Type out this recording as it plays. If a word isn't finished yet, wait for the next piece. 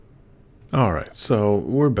All right, so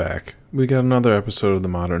we're back. We got another episode of The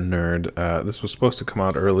Modern Nerd. This was supposed to come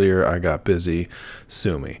out earlier. I got busy.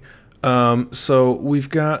 Sue me. So we've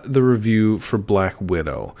got the review for Black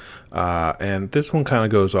Widow. And this one kind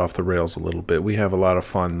of goes off the rails a little bit. We have a lot of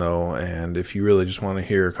fun, though. And if you really just want to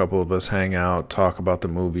hear a couple of us hang out, talk about the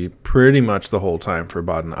movie pretty much the whole time for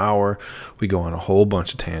about an hour, we go on a whole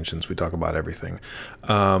bunch of tangents. We talk about everything.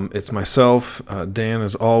 It's myself, Dan,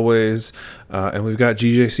 as always. And we've got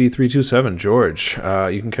GJC327, George.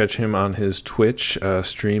 You can catch him on his Twitch,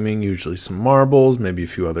 streaming usually some marbles, maybe a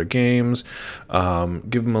few other games.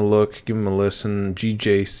 Give him a look, give him a listen.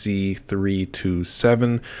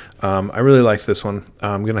 GJC327. I really liked this one.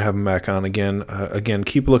 I'm going to have him back on again. Again,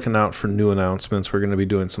 keep looking out for new announcements. We're going to be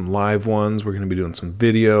doing some live ones. We're going to be doing some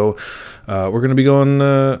video. We're going to be going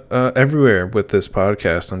everywhere with this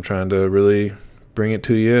podcast. I'm trying to really bring it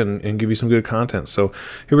to you and give you some good content. So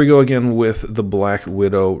here we go again with the Black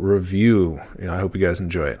Widow review. I hope you guys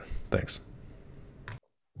enjoy it. Thanks.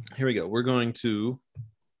 Here we go. We're going to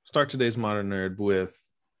start today's Modern Nerd with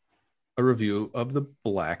a review of the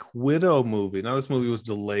Black Widow movie. Now, this movie was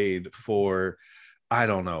delayed for, I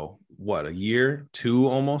don't know, what, a year, two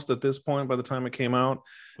almost at this point by the time it came out.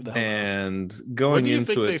 And going when do you into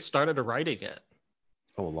think it, they started writing it?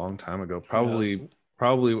 a long time ago, probably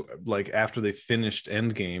like after they finished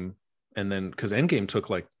Endgame, and then because Endgame took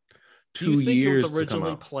like 2 years it was to come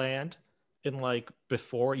originally out. planned in like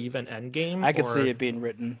before even Endgame? I could see it being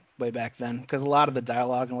written way back then because a lot of the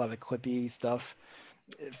dialogue and a lot of the quippy stuff,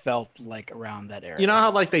 it felt like around that era. You know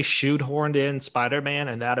how like they shoehorned in Spider-Man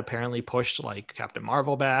and that apparently pushed like Captain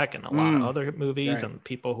Marvel back and a lot of other movies, right. and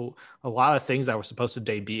a lot of things that were supposed to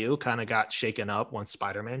debut kind of got shaken up once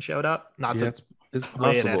Spider-Man showed up. Not to It's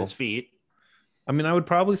lay it at possible. his feet. I mean, I would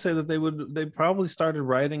probably say that they probably started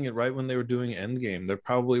writing it right when they were doing Endgame. They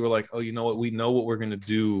probably were like, oh, you know what? We know what we're going to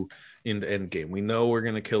do in Endgame. We know we're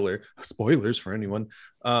going to kill her. Spoilers for anyone.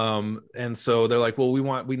 And so they're like, well,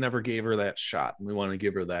 we never gave her that shot. We want to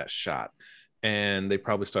give her that shot. And they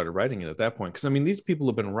probably started writing it at that point. Because, I mean, these people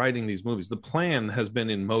have been writing these movies. The plan has been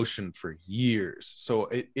in motion for years. So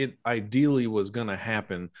it ideally was going to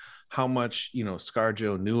happen. How much,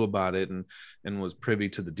 ScarJo knew about it and was privy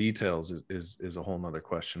to the details is a whole nother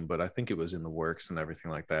question. But I think it was in the works and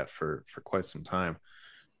everything like that for quite some time.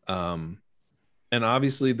 And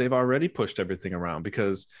obviously, they've already pushed everything around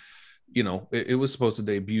because, it was supposed to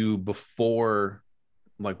debut before,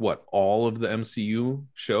 like, what, all of the MCU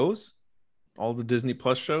shows? All the Disney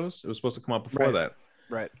Plus shows. It was supposed to come out before that.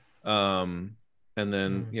 Right. And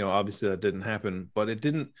then, obviously that didn't happen, but it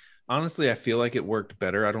didn't. Honestly, I feel like it worked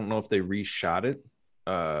better. I don't know if they reshot it.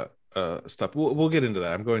 Stuff. We'll get into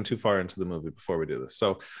that. I'm going too far into the movie before we do this.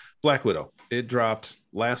 So Black Widow, it dropped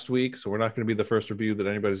last week. So we're not going to be the first review that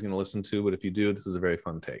anybody's going to listen to. But if you do, this is a very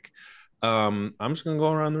fun take. I'm just going to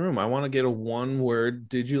go around the room. I want to get a one word.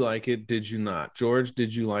 Did you like it? Did you not? George,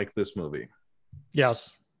 did you like this movie?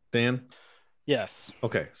 Yes. Dan? Yes.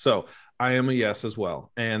 Okay, so I am a yes as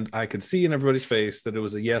well, and I could see in everybody's face that it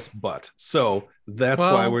was a yes, but so that's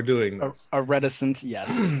why we're doing this. A reticent yes.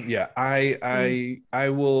 Yeah, I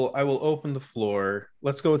will open the floor.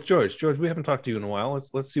 Let's go with George. George, we haven't talked to you in a while.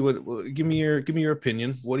 Let's see give me your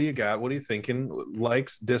opinion. What do you got? What are you thinking?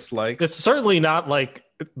 Likes, dislikes? It's certainly not like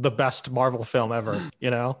the best Marvel film ever,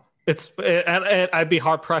 and I'd be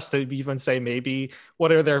hard pressed to even say maybe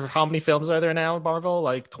how many films are there now in Marvel?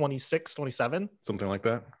 Like 26, 27? Something like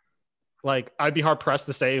that. Like I'd be hard pressed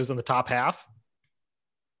to say it was in the top half.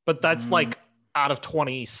 But that's like out of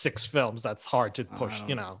 26 films, that's hard to push,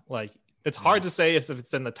 it's hard to say if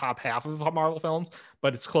it's in the top half of Marvel films,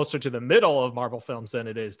 but it's closer to the middle of Marvel films than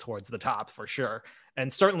it is towards the top for sure.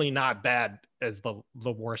 And certainly not bad as the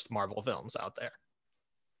worst Marvel films out there,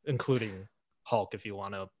 including Hulk, if you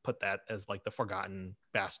want to put that as like the forgotten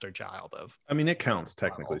bastard child of. I mean, it counts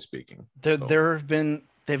technically speaking.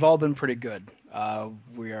 They've all been pretty good.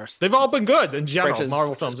 They've all been good in general.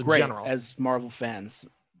 Marvel films in general. As Marvel fans,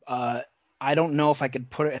 I don't know if I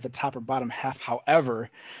could put it at the top or bottom half.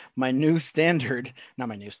 However, my typical standard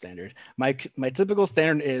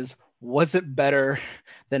is: was it better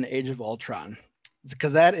than Age of Ultron?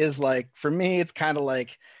 Because that is like, for me, it's kind of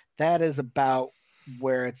like that is about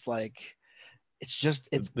where it's like. It's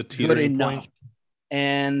the good enough. point.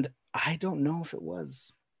 And I don't know if it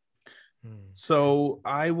was. So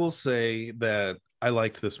I will say that I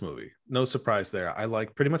liked this movie. No surprise there. I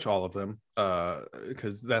like pretty much all of them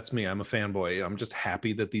because that's me. I'm a fanboy. I'm just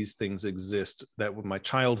happy that these things exist, that when my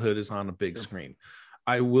childhood is on a big screen.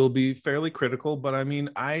 I will be fairly critical, but I mean,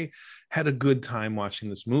 I had a good time watching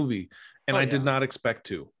this movie, and I did not expect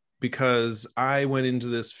to, because I went into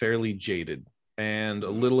this fairly jaded. and a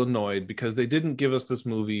little annoyed because they didn't give us this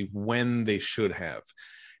movie when they should have.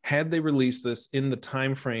 Had they released this in the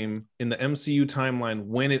time frame in the MCU timeline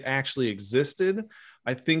when it actually existed,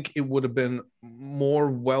 I think it would have been more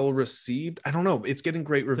well received. I don't know. It's getting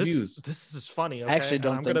great reviews. This is funny. Okay? I actually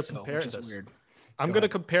don't I'm think gonna so, compare which is this. weird. I'm going to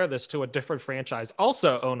compare this to a different franchise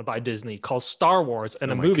also owned by Disney called Star Wars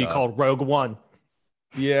and a movie called Rogue One.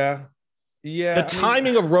 Yeah. The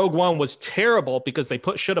timing of Rogue One was terrible because they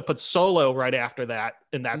should have put Solo right after that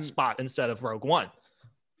in that spot instead of Rogue One.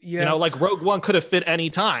 Yes. You know, like Rogue One could have fit any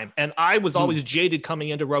time. And I was always jaded coming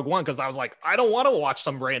into Rogue One because I was like, I don't want to watch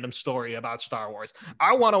some random story about Star Wars.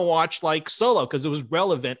 I want to watch like Solo because it was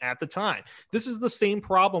relevant at the time. This is the same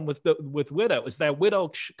problem with Widow, is that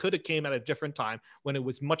Widow could have came at a different time when it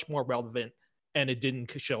was much more relevant and it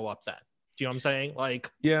didn't show up then. Do you know what I'm saying? Like,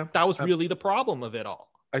 yeah, that was really the problem of it all.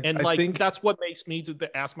 I think that's what makes me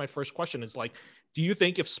to ask my first question is like, do you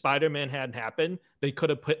think if Spider-Man hadn't happened, they could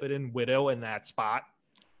have put it in Widow in that spot?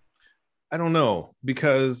 I don't know,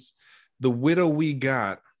 because the Widow we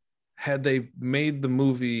got, had they made the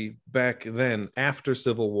movie back then after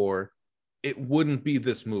Civil War, it wouldn't be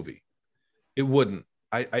this movie. It wouldn't.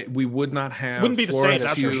 We would not have. Wouldn't be the same,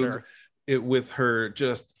 that's for sure. It with her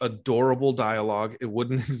just adorable dialogue. It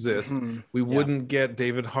wouldn't exist. We wouldn't get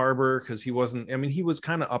David Harbour because he wasn't. I mean, he was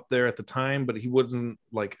kind of up there at the time, but he wasn't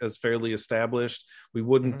like as fairly established. We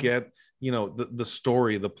wouldn't get, you know, the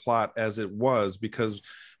story, the plot as it was, because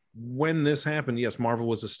when this happened, yes, Marvel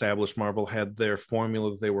was established. Marvel had their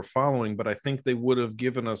formula that they were following, but I think they would have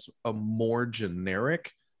given us a more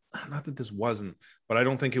generic, not that this wasn't, but I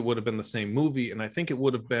don't think it would have been the same movie. And I think it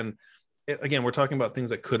would have been, again, we're talking about things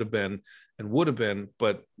that could have been and would have been,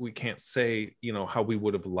 but we can't say, you know, how we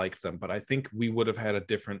would have liked them. But I think we would have had a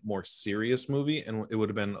different, more serious movie, and it would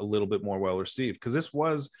have been a little bit more well received, because this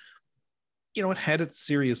was, you know, it had its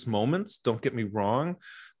serious moments, don't get me wrong,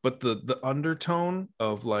 but the undertone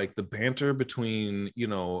of like the banter between, you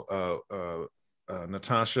know,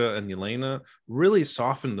 Natasha and Yelena really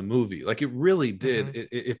softened the movie. Like it really did.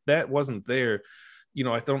 If that wasn't there, you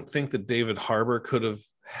know, I don't think that David Harbour could have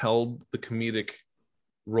held the comedic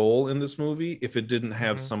role in this movie if it didn't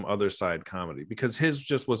have some other side comedy, because his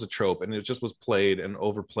just was a trope and it just was played and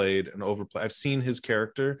overplayed and overplayed. I've seen his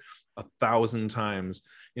character 1,000 times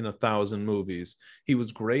in 1,000 movies. He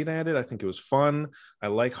was great at it. I think it was fun. I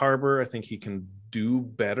like Harbour. I think he can do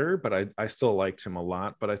better, but I still liked him a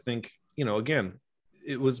lot. But I think, you know, again,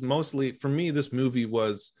 it was mostly, for me, this movie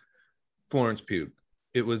was Florence Pugh.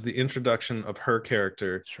 It was the introduction of her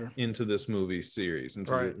character into this movie series,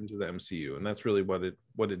 into the MCU. And that's really what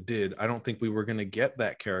it did. I don't think we were going to get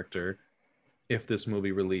that character if this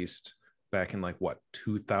movie released back in like what,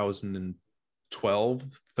 2012,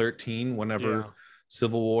 13, whenever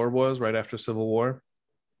Civil War was, right after Civil War.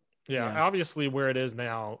 Yeah. Obviously where it is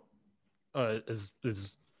now is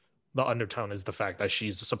the undertone is the fact that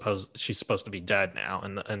she's supposed to be dead now,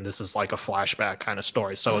 and this is like a flashback kind of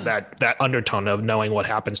story. So that undertone of knowing what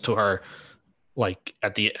happens to her, like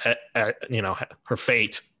at the you know, her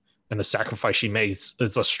fate and the sacrifice she makes,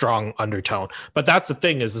 is a strong undertone. But that's the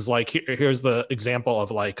thing is like here's the example of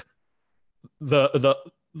like the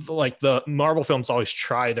Marvel films always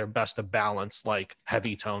try their best to balance like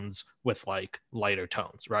heavy tones with like lighter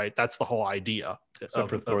tones, right? That's the whole idea.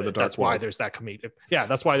 Except for Thor: The Dark That's why there's that comedic. Yeah,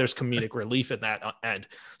 that's why there's comedic relief in that end.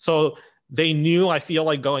 So they knew, I feel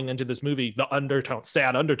like going into this movie, the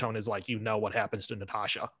sad undertone is like, you know, what happens to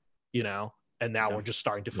Natasha, you know, and now we're just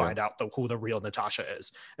starting to find out who the real Natasha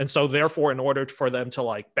is. And so therefore, in order for them to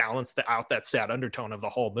like balance out that sad undertone of the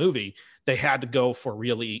whole movie, they had to go for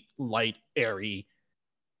really light, airy,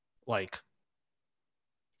 like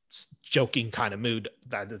joking kind of mood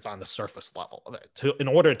that is on the surface level of it, in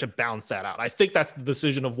order to balance that out. I think that's the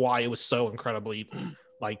decision of why it was so incredibly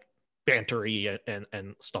like bantery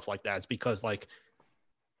and stuff like that. It's because like,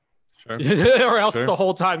 or else the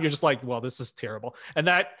whole time you're just like, well, this is terrible. And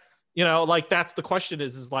that, you know, like that's the question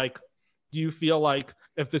is like, do you feel like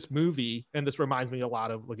if this movie, and this reminds me a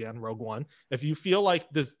lot of, again, Rogue One, if you feel like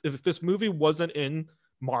if this movie wasn't in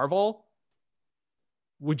Marvel,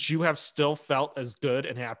 would you have still felt as good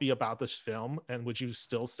and happy about this film? And would you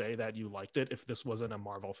still say that you liked it if this wasn't a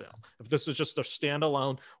Marvel film? If this was just a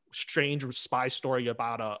standalone, strange spy story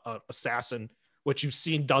about a assassin, which you've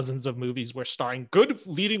seen dozens of movies where starring good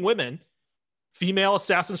leading women, female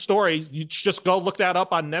assassin stories, you just go look that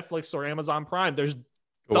up on Netflix or Amazon Prime. There's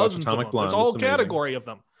dozens of them. Blonde. There's a whole category of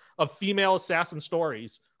them, of female assassin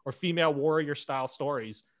stories or female warrior style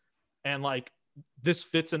stories. And like, this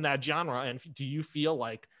fits in that genre. And do you feel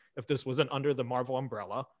like if this wasn't under the Marvel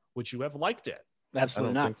umbrella, would you have liked it?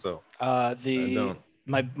 Absolutely I don't not. think so. I don't.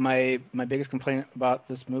 My biggest complaint about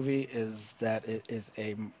this movie is that it is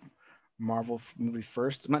a Marvel movie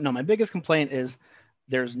first. No, my biggest complaint is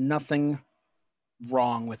there's nothing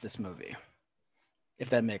wrong with this movie, if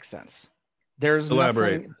that makes sense. There's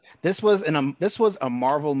Elaborate. nothing. This was a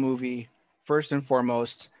Marvel movie first and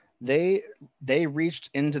foremost. They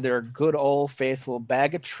reached into their good old faithful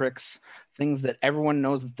bag of tricks, things that everyone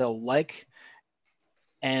knows that they'll like,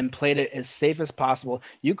 and played it as safe as possible.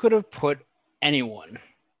 You could have put anyone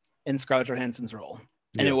in Scarlett Johansson's role,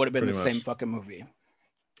 and it would have been the same fucking movie.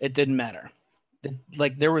 It didn't matter.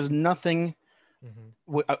 Like there was nothing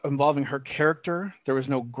involving her character. There was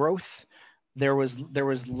no growth. There was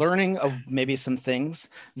learning of maybe some things.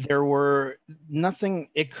 There were nothing.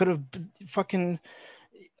 It could have fucking,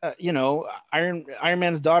 Iron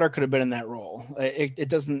Man's daughter could have been in that role. It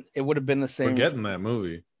doesn't. It would have been the same. We're getting that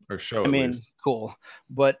movie or show. I mean, cool,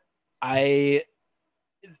 but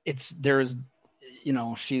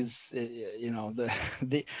she's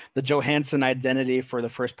the Johansson identity for the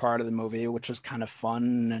first part of the movie, which was kind of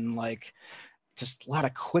fun and like just a lot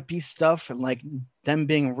of quippy stuff, and like them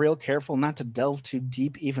being real careful not to delve too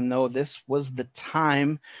deep, even though this was the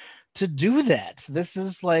time to do that. This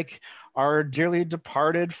is like our dearly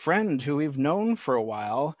departed friend who we've known for a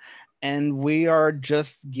while, and we are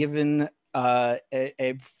just given a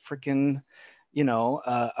freaking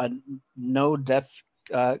a no depth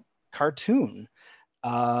cartoon.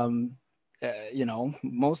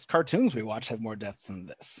 Most cartoons we watch have more depth than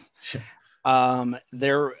this. Sure. I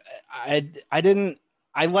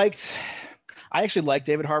actually liked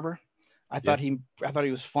David Harbour. I thought he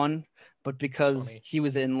was fun, but because he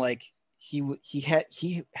was in like he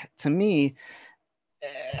to me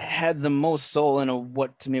had the most soul in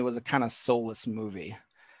what to me was a kind of soulless movie.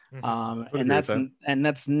 And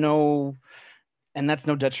that's no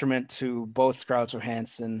detriment to both Scarlett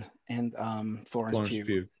Johansson and Florence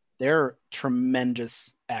Pugh. They're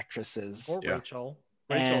tremendous actresses. Or Rachel.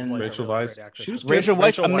 Rachel Weisz. Rachel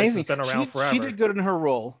Weisz, amazing. Has been around forever. She did good in her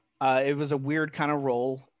role. It was a weird kind of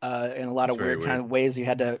role in a lot of weird kind of ways. You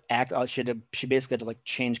had to act. She basically had to like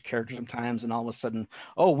change characters sometimes, and all of a sudden,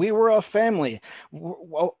 we were a family.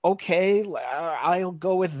 Okay, I'll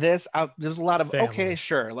go with this. There's a lot of family. Okay,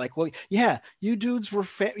 sure. Like, well, yeah, you dudes were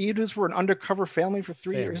an undercover family for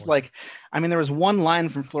 3 years. Like, I mean, there was one line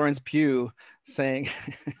from Florence Pugh saying,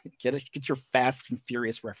 get your Fast and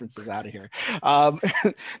Furious references out of here.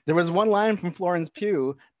 There was one line from Florence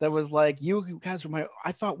Pugh that was like, you guys were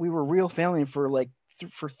I thought we were real family for like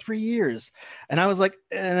for 3 years. And I was like,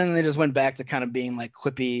 and then they just went back to kind of being like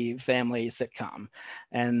quippy family sitcom.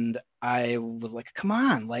 And I was like, come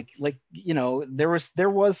on, there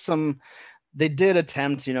was some, they did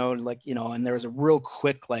attempt, and there was a real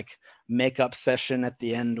quick like makeup session at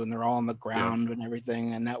the end when they're all on the ground and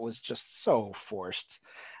everything, and that was just so forced.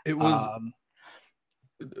 It was.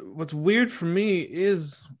 What's weird for me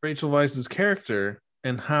is Rachel Weisz's character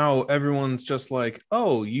and how everyone's just like,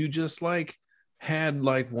 oh, you just like had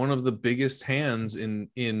like one of the biggest hands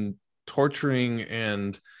in torturing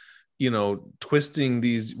and twisting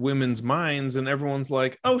these women's minds, and everyone's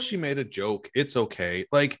like, oh, she made a joke, it's okay.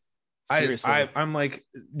 Like I'm like,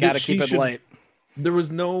 gotta keep it light. There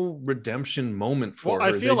was no redemption moment for her.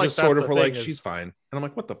 I feel like just sort of were like, she's fine. And I'm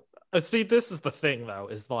like, what the? See, this is the thing though,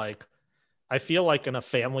 is like, I feel like in a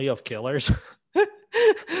family of killers,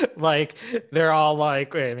 like they're all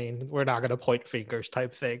like, I mean, we're not gonna point fingers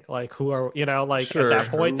type thing. Like, who are sure. At that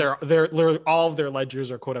point, they're all of their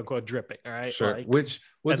ledgers are quote unquote dripping. All right, sure. Like, which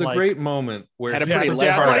was a great moment where dad's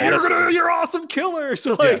like, you're awesome killers.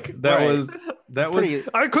 Like that was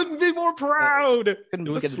I couldn't be more proud. It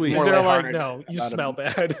was sweet. They're like, no, you smell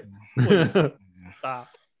bad. Stop.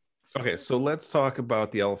 Okay, so let's talk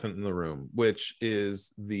about the elephant in the room, which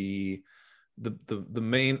is the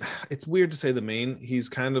main. It's weird to say the main. He's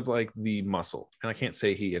kind of like the muscle, and I can't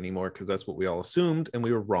say he anymore because that's what we all assumed, and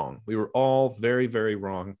we were wrong. We were all very, very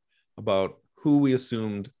wrong about who we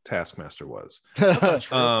assumed Taskmaster was. That's not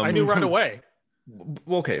true. I knew right away.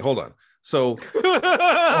 Okay, hold on. So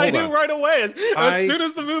I knew right away as soon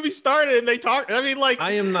as the movie started and they talked. I mean, like,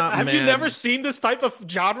 I am not. Have you never seen this type of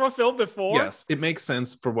genre film before? Yes, it makes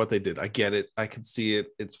sense for what they did. I get it. I could see it.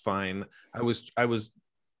 It's fine. I was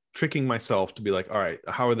tricking myself to be like, all right,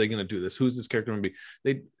 how are they going to do this? Who's this character going to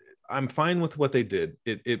be? I'm fine with what they did.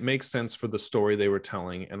 It makes sense for the story they were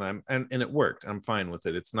telling, and it worked. I'm fine with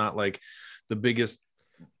it. It's not like the biggest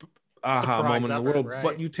aha moment in the world, right?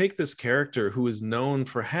 But you take this character who is known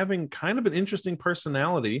for having kind of an interesting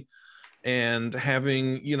personality and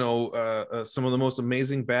having some of the most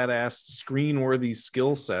amazing badass screen-worthy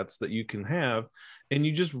skill sets that you can have, and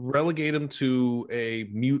you just relegate him to a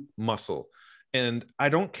mute muscle. And I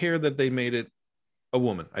don't care that they made it a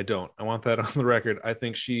woman. I don't. I want that on the record. I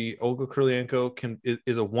think Olga Kurylenko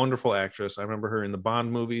is a wonderful actress. I remember her in the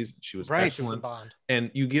Bond movies. She was excellent. Bond. And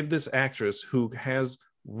you give this actress who has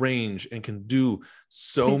range and can do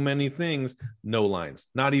so many things, no lines,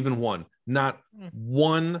 not even one, not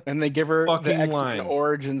one. And they give her the X-Men line.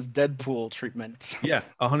 Origins Deadpool treatment. Yeah,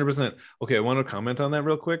 100%. Okay, I want to comment on that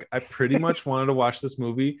real quick. I pretty much wanted to watch this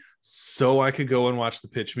movie so I could go and watch the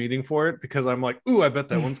pitch meeting for it, because I'm like, ooh, I bet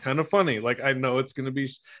that one's kind of funny. Like, I know it's gonna be,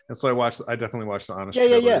 and so I definitely watched the honest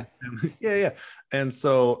trailers. Yeah. And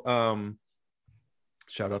so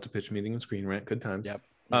shout out to pitch meeting and Screen Rant, good times. Yep.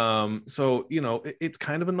 So it's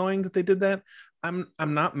kind of annoying that they did that. I'm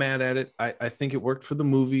not mad at it. I think it worked for the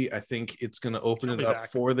movie. I think it's going to open it up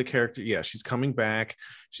for the character. Yeah, she's coming back.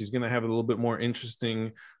 She's going to have a little bit more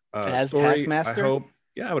interesting as story. Taskmaster? I hope.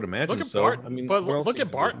 Yeah, I would imagine look at so. Barton. I mean, but look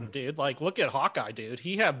at Barton, dude. Like, look at Hawkeye, dude.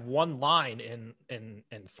 He had one line in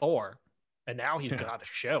Thor, and now he's got a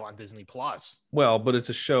show on Disney Plus. Well, but it's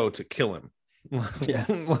a show to kill him. Yeah.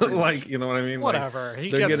 Like, you know what I mean? Whatever.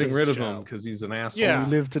 Like, they're getting rid of him because he's an asshole. Yeah.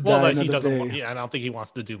 Live to die he doesn't. day. Yeah, I don't think he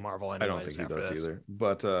wants to do Marvel anyways. I don't think he does this. either.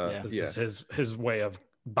 But this is his way of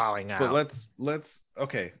bowing out. But let's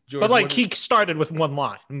okay. George, but like, he started with one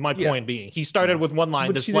line. My point being, he started with one line.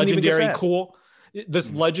 But This she didn't even get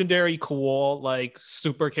legendary cool like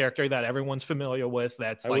super character that everyone's familiar with.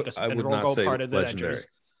 That's like a integral part of the Avengers.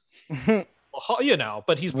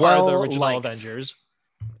 But he's part of the original Avengers.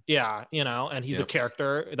 Yeah, and he's a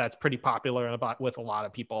character that's pretty popular with a lot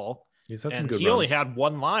of people. He's had and some good he runs. only had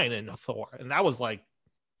one line in Thor, and that was like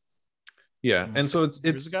and so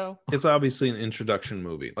it's obviously an introduction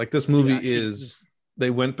movie. Like, this movie they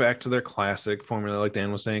went back to their classic formula, like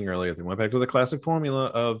Dan was saying earlier. They went back to the classic formula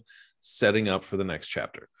of setting up for the next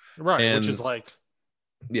chapter, right? Which is like,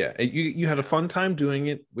 you had a fun time doing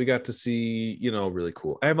it. We got to see really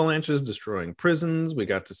cool avalanches destroying prisons. We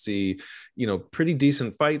got to see pretty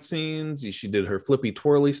decent fight scenes. She did her flippy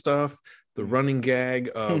twirly stuff. The running gag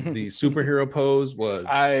of the superhero pose was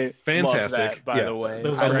fantastic. Love that, by the way,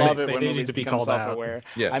 I love it they when needed to be called self-aware.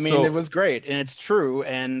 Yeah, I mean, it was great, and it's true,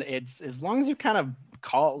 and it's as long as you kind of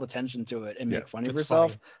call attention to it and make fun of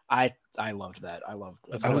yourself. Funny. I loved that. I loved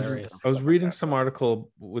that. I was reading some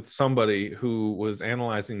article with somebody who was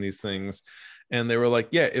analyzing these things, and they were like,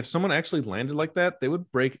 yeah, if someone actually landed like that, they would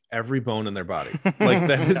break every bone in their body. Like,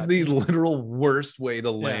 that is the literal worst way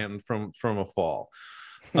to land from a fall.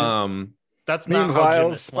 That's not how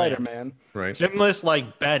gymnasts Spider-Man. Right. Gymnasts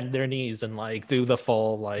like bend their knees and like do the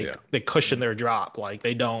full they cushion their drop. Like,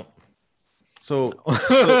 they don't. So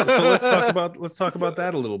let's talk about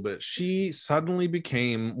that a little bit. She suddenly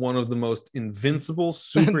became one of the most invincible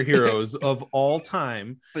superheroes of all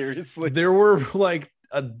time. Seriously. There were like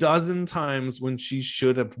a dozen times when she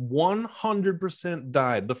should have 100%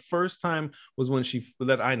 died. The first time was when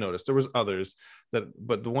that I noticed. There was others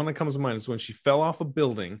but the one that comes to mind is when she fell off a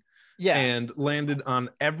building and landed on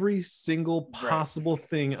every single possible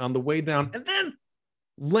thing on the way down, and then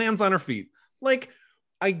lands on her feet. Like,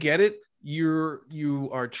 I get it. You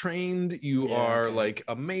are trained, are like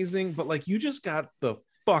amazing, but like, you just got the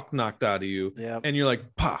fuck knocked out of you, and you're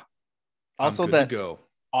like, pa. Also, that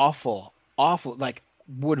awful, like,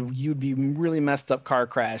 you'd be really messed up car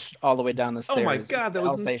crash all the way down the stairs. Oh my god, that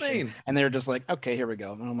was insane. And they're just like, okay, here we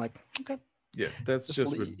go, and I'm like, okay, yeah, that's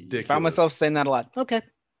just ridiculous. Found myself saying that a lot. Okay,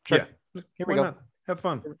 sure. Yeah, here we go. Not? Have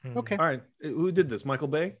fun. Okay, all right. Who did this? Michael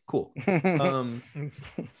Bay. Cool.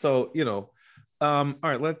 So all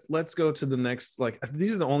right, let's go to the next. Like,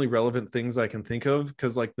 these are the only relevant things I can think of,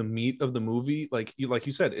 because like the meat of the movie, like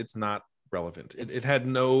you said, it's not relevant. It had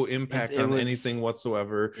no impact on anything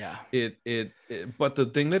whatsoever. Yeah. But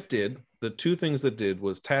the two things that did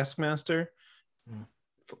was Taskmaster.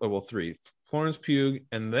 Well, three: Florence Pugh,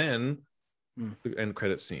 and then the end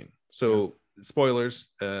credit scene. So spoilers.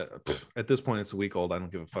 At this point, it's a week old. I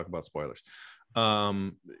don't give a fuck about spoilers.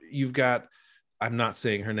 You've got. I'm not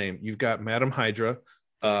saying her name. You've got Madam Hydra,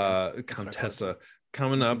 Contessa,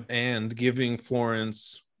 coming up and giving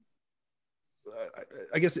Florence.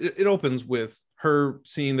 I guess it opens with her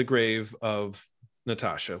seeing the grave of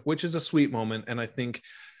Natasha, which is a sweet moment. And I think,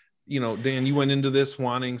 Dan, you went into this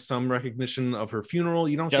wanting some recognition of her funeral.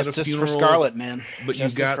 You don't get a funeral for Scarlet, man, but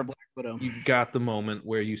you've got the moment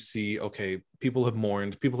where you see, okay, people have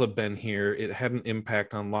mourned, people have been here. It had an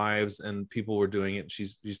impact on lives, and people were doing it.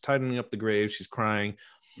 She's tightening up the grave. She's crying.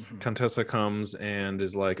 Contessa comes and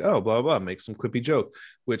is like, oh, blah, blah, makes some quippy joke,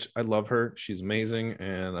 which I love her. She's amazing.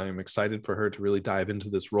 And I'm excited for her to really dive into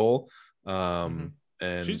this role. And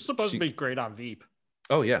she's supposed to be great on Veep.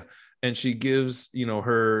 Oh yeah. And she gives,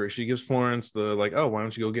 she gives Florence the like, oh, why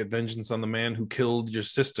don't you go get vengeance on the man who killed your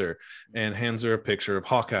sister, and hands her a picture of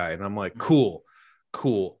Hawkeye. And I'm like, cool.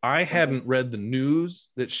 I hadn't read the news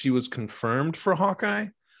that she was confirmed for Hawkeye.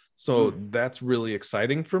 So that's really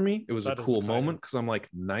exciting for me. It was a cool moment because I'm like,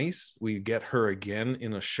 nice. We get her again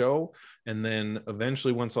in a show. And then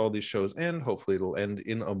eventually, once all these shows end, hopefully it'll end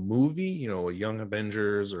in a movie, a Young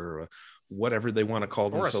Avengers or whatever they want to call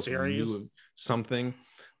themselves, a series, something.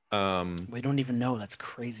 We don't even know. That's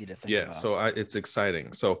crazy to think about. So it's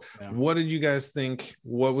exciting. So what did you guys think?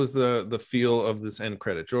 What was the feel of this end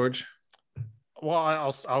credit, George?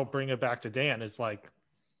 Well, I'll bring it back to Dan. It's like,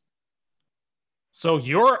 so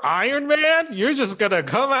you're Iron Man? You're just gonna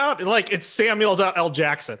come out like it's Samuel L.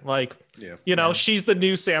 Jackson? Like, she's the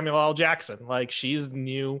new Samuel L. Jackson. Like, she's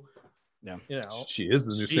new. Yeah, she is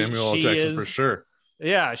the new Samuel L. Jackson for sure.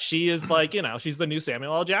 Yeah, she is like, she's the new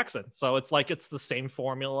Samuel L. Jackson. So it's like it's the same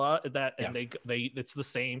formula that, and they it's the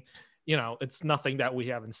same. It's nothing that we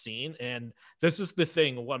haven't seen. And this is the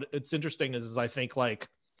thing. What it's interesting is I think like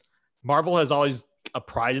Marvel has always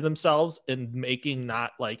prided themselves in making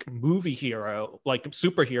not like superhero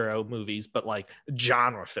movies, but like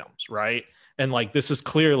genre films, right? And like this is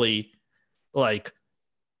clearly like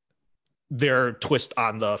their twist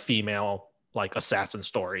on the female like assassin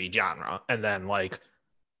story genre, and then like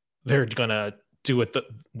they're gonna do it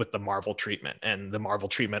with the Marvel treatment, and the Marvel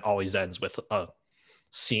treatment always ends with a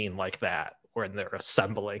scene like that when they're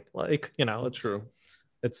assembling, like it's true.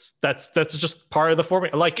 That's just part of the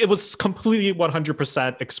formula. Like it was completely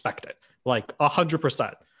 100% expected, like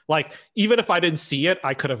 100%. Like even if I didn't see it,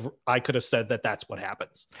 I could have said that that's what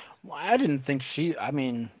happens. Well, I didn't think she's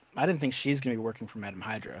gonna be working for Madam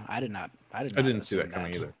Hydra. I didn't see that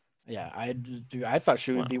coming either. Yeah, I thought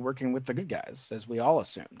she would be working with the good guys, as we all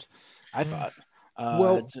assumed. I thought.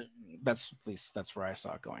 That's at least that's where I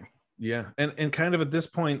saw it going. Yeah, and kind of at this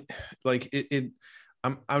point, like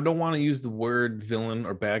I don't want to use the word villain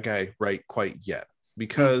or bad guy right quite yet,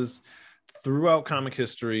 because throughout comic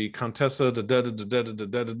history, Countessa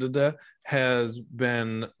has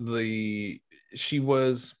been she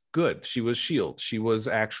was good. She was S.H.I.E.L.D. She was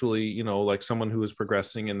actually, like someone who was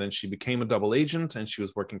progressing, and then she became a double agent and she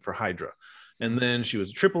was working for Hydra. And then she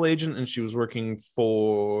was a triple agent and she was working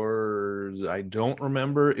for, I don't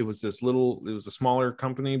remember. It was a smaller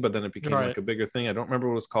company, but then it became like a bigger thing. I don't remember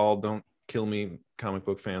what it was called. Don't kill me, comic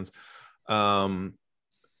book fans. And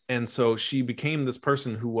so she became this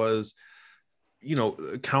person who was,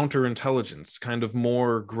 counterintelligence, kind of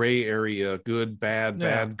more gray area, good, bad,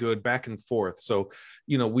 bad, good, back and forth. So,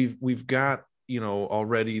 we've got,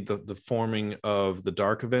 already the forming of the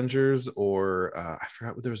Dark Avengers, or I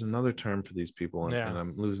forgot, there was another term for these people, and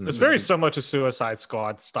I'm losing it. It's very similar to Suicide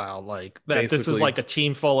Squad style, like that. Basically, this is like a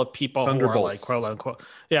team full of people who are like quote unquote,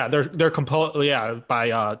 they're completely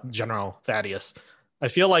by General Thaddeus. I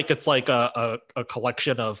feel like it's like a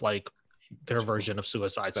collection of like their version of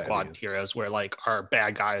Suicide Squad heroes, where like are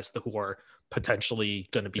bad guys who are potentially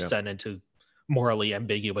going to be sent into morally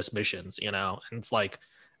ambiguous missions, and it's like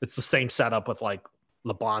it's the same setup with like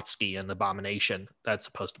Lebowski and Abomination that's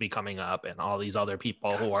supposed to be coming up, and all these other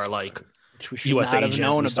people who are like U.S. agent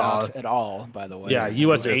known about at all, by the way. Yeah,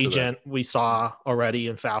 U.S. agent we saw already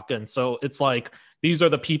in Falcon. So it's like these are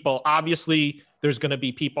the people. Obviously, there's going to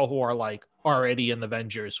be people who are like already in the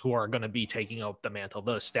Avengers who are going to be taking up the mantle,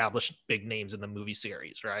 the established big names in the movie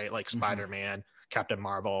series, right? Like Spider-Man, Captain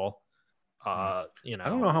Marvel. I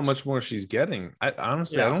don't know how much more she's getting. I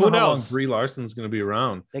don't know how long Brie Larson's going to be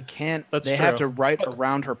around. They can't. They have to write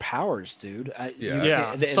around her powers, dude.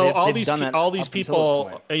 So all these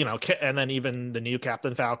people, and then even the new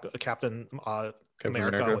Captain America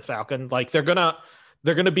with Falcon, like there's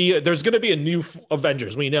gonna be a new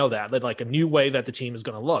Avengers. We know that like a new way that the team is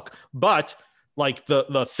gonna look, but like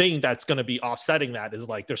the thing that's gonna be offsetting that is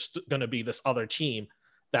like there's gonna be this other team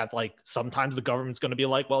that like sometimes the government's going to be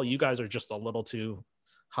like, well, you guys are just a little too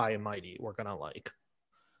high and mighty. We're going to like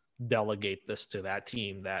delegate this to that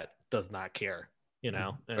team that does not care,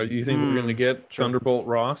 And, do you think we're going to get Thunderbolt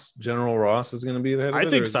Ross? General Ross is going to be the head of it? I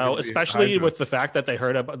think so, especially with the fact that they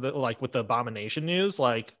heard about with the Abomination news.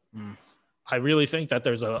 Like, I really think that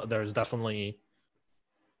there's definitely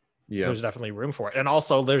room for it. And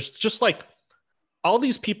also there's just like all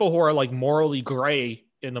these people who are like morally gray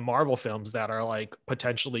in the Marvel films that are like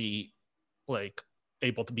potentially like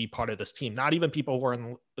able to be part of this team. Not even people who are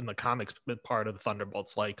in the comics, but part of the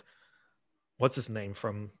Thunderbolts. Like, what's his name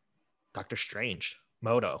from Doctor Strange?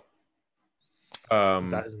 Mordo.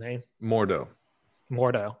 Is that his name? Mordo.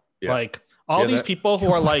 Yeah. Like all these people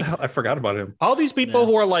who are like, I forgot about him. All these people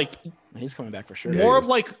who are like He's coming back for sure. More of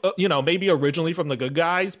like, maybe originally from the good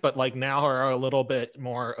guys, but like now are a little bit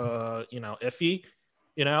more, iffy.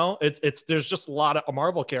 There's just a lot of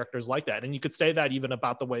Marvel characters like that. And you could say that even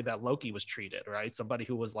about the way that Loki was treated, right? Somebody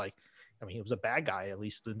who was like, he was a bad guy, at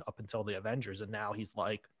least up until the Avengers. And now he's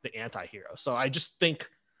like the anti-hero. So I just think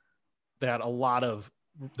that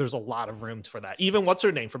there's a lot of room for that. Even what's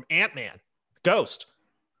her name from Ant-Man, Ghost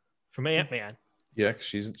from Ant-Man. Yeah,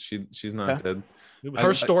 she's not dead.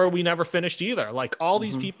 Her story we never finished either. Like all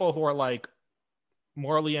these people who are like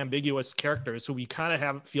morally ambiguous characters who we kind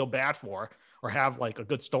of feel bad for or have like a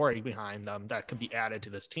good story behind them that could be added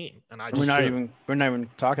to this team. And we're not even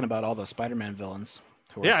talking about all the Spider-Man villains.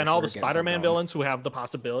 And all the Spider-Man villains who have the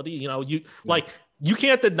possibility. You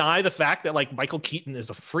can't deny the fact that like Michael Keaton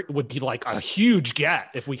would be like a huge get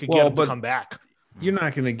if we could get him to come back. You're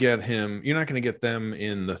not going to get him. You're not going to get them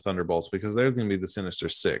in the Thunderbolts because they're going to be the Sinister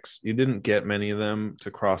Six. You didn't get many of them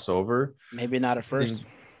to cross over. Maybe not at first.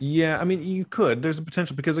 Yeah, you could. There's a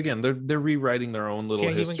potential because again, they're rewriting their own little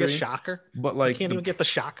history. Can't even get Shocker. But like, you can't even get the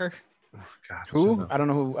Shocker. Oh, God, who? I don't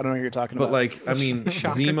know who you're talking about. But like,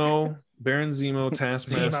 Zemo, Baron Zemo,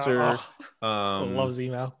 Taskmaster. I love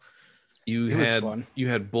Zemo. You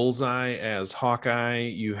had Bullseye as Hawkeye.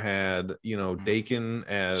 You had Dakin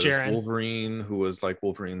as Sharon. Wolverine, who was like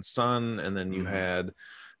Wolverine's son, and then you had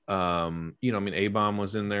A-Bomb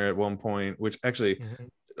was in there at one point, which actually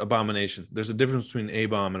Abomination. There's a difference between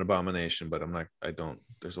A-Bomb and Abomination, but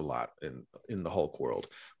there's a lot in the Hulk world.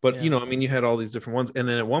 But you had all these different ones, and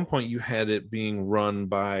then at one point you had it being run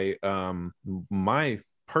by my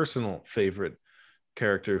personal favorite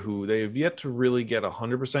character who they have yet to really get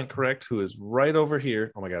 100% correct, who is right over here.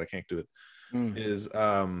 Oh my God, I can't do it. Is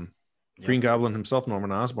Green Goblin himself,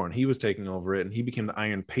 Norman Osborn. He was taking over it and he became the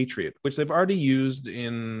Iron Patriot, which they've already used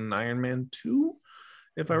in Iron Man 2,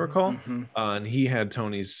 if I recall. And he had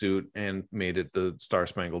Tony's suit and made it the Star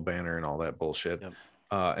Spangled Banner and all that bullshit.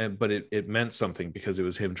 But it meant something because it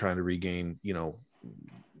was him trying to regain,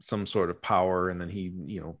 some sort of power, and then he,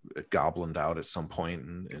 goblined out at some point,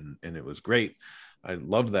 and it was great. I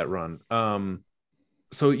loved that run.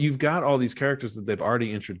 So you've got all these characters that they've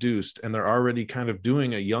already introduced, and they're already kind of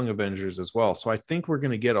doing a Young Avengers as well. So I think we're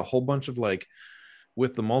going to get a whole bunch of like,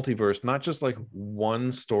 with the multiverse, not just like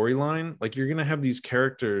one storyline. Like you're going to have these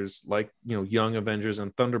characters like, Young Avengers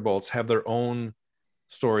and Thunderbolts have their own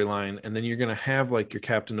storyline, and then you're going to have like your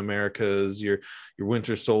Captain Americas, your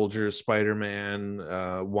Winter Soldier, Spider-Man,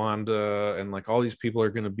 Wanda, and like all these people are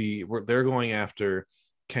going to be, they're going after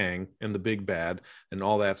Kang and the big bad and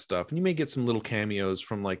all that stuff. And you may get some little cameos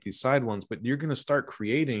from like these side ones, but you're going to start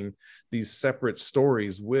creating these separate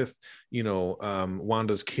stories with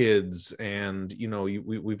Wanda's kids, and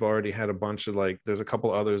we've already had a bunch of like, there's a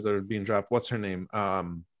couple others that are being dropped. What's her name?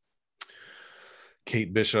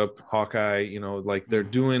 Kate Bishop, Hawkeye, they're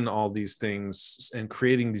doing all these things and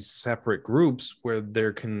creating these separate groups where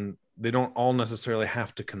they don't all necessarily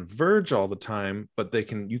have to converge all the time, but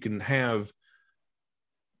you can have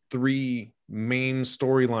 3 main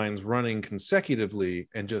storylines running consecutively,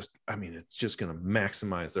 and it's just going to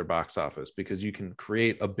maximize their box office because you can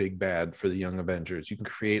create a big bad for the Young Avengers. You can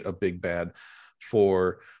create a big bad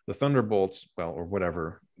for the Thunderbolts, or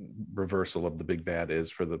whatever reversal of the big bad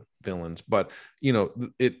is for the villains. But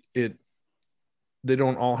they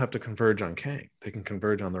don't all have to converge on Kang. They can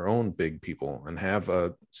converge on their own big people and have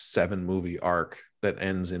a 7-movie arc that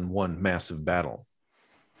ends in one massive battle.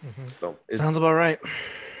 So sounds about right.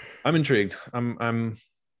 I'm intrigued. I'm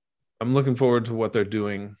looking forward to what they're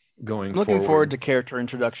doing going forward. Looking forward to character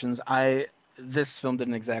introductions. This film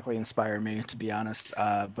didn't exactly inspire me, to be honest,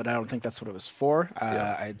 but I don't think that's what it was for.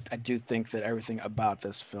 I do think that everything about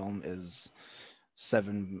this film is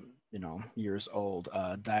 7 years old.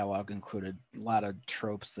 Dialogue included, a lot of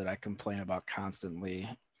tropes that I complain about constantly.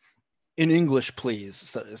 In English, please,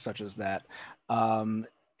 such as that.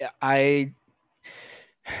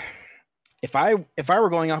 If I were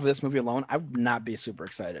going off of this movie alone, I would not be super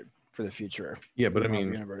excited for the future. Yeah, but of the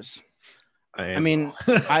universe. I mean,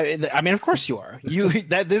 of course you are.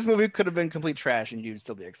 This movie could have been complete trash, and you'd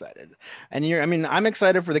still be excited. And I'm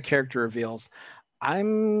excited for the character reveals.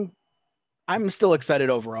 I'm still excited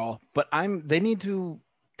overall, but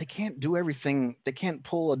they can't do everything. They can't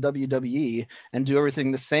pull a WWE and do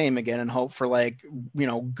everything the same again and hope for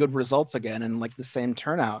good results again and like the same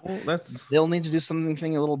turnout. Well, they'll need to do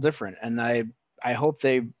something a little different. And I hope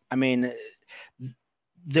the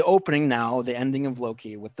opening now, the ending of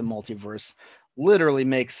Loki with the multiverse literally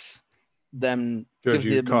makes them gives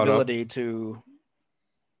the ability to.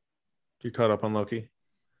 You caught up on Loki?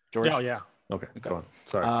 George? Oh yeah. Okay, go on.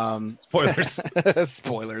 Sorry. Spoilers.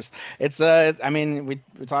 Spoilers. It's I mean, we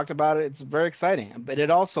talked about it. It's very exciting, but it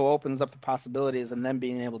also opens up the possibilities, and then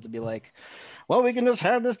being able to be like, well, we can just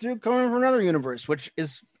have this dude coming from another universe, which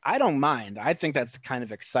is I don't mind. I think that's kind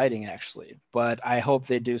of exciting actually, but I hope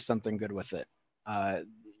they do something good with it.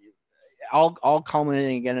 All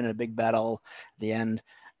culminating again in a big battle at the end.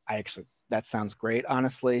 I actually that sounds great,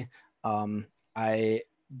 honestly. I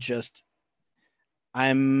just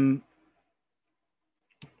I'm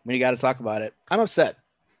when you got to talk about it, I'm upset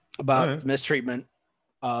about the mistreatment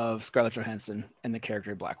of Scarlett Johansson and the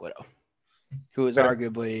character of Black Widow, who is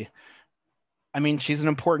arguably, I mean, she's an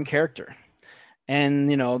important character. And,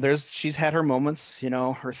 you know, she's had her moments, you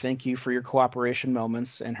know, her thank you for your cooperation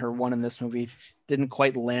moments, and her one in this movie didn't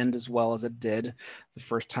quite land as well as it did the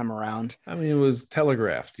first time around. I mean, it was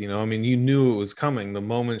telegraphed, you know. I mean, you knew it was coming the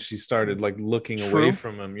moment she started like looking away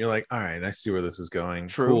from him. You're like, all right, I see where this is going.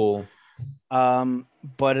 Cool.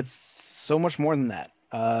 But it's so much more than that.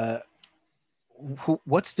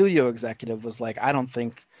 What studio executive was like, I don't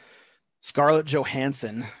think Scarlett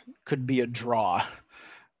Johansson could be a draw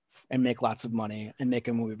and make lots of money and make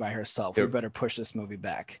a movie by herself. We better push this movie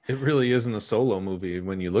back. It really isn't a solo movie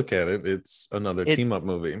when you look at it. It's another team up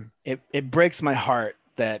movie. It breaks my heart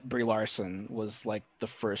that Brie Larson was like the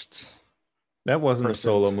first. That wasn't a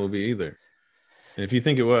solo movie either. And if you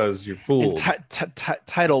think it was, you're fooled.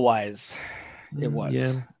 Title wise, it was.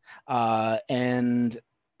 Yeah. And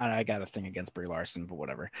I got a thing against Brie Larson, but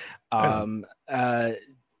whatever. I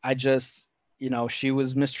just, you know, she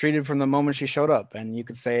was mistreated from the moment she showed up. And you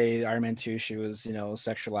could say Iron Man 2, she was, you know,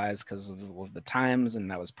 sexualized because of the times.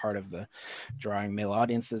 And that was part of the drawing male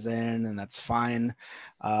audiences in. And that's fine.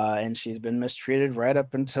 And she's been mistreated right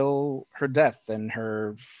up until her death and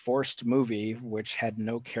her forced movie, which had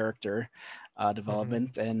no character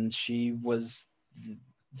development. And she was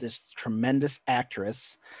this tremendous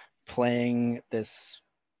actress playing this,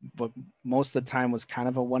 what most of the time was kind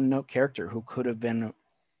of a one-note character who could have been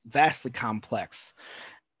vastly complex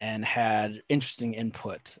and had interesting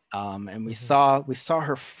input. And we saw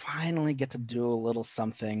her finally get to do a little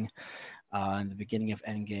something in the beginning of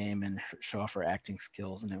Endgame and show off her acting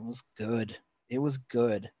skills, and it was good. It was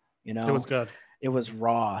good. You know, it was good. It was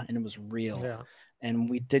raw and it was real. Yeah. And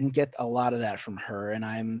we didn't get a lot of that from her, and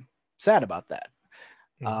I'm sad about that.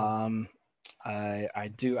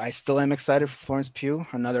 I still am excited for Florence Pugh,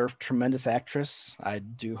 another tremendous actress. I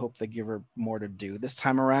do hope they give her more to do this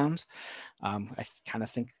time around. I kind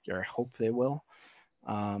of think or hope they will.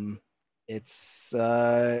 It's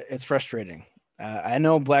frustrating. I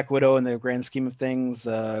know Black Widow in the grand scheme of things,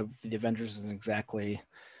 the Avengers isn't exactly,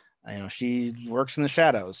 you know, she works in the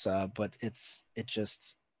shadows, but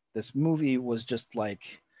this movie was just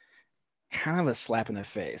like kind of a slap in the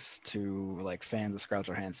face to like fans of Scarlett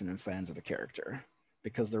Johansson and fans of the character,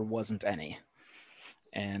 because there wasn't any,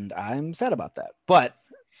 and I'm sad about that. But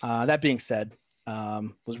that being said,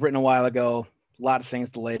 was written a while ago. A lot of things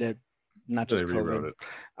delayed it, not just COVID,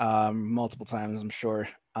 multiple times, I'm sure.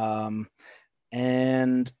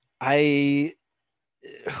 And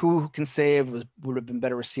who can say it would have been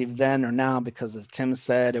better received then or now? Because as Tim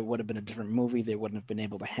said, it would have been a different movie. They wouldn't have been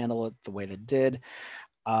able to handle it the way they did.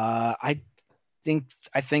 I think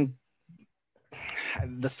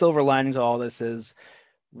the silver lining to all this is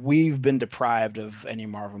we've been deprived of any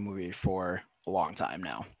Marvel movie for a long time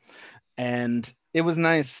now. And it was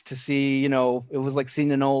nice to see, you know, it was like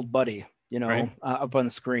seeing an old buddy, you know, up on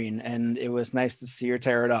the screen. And it was nice to see her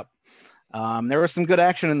tear it up. There was some good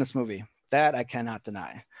action in this movie. That I cannot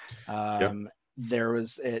deny. There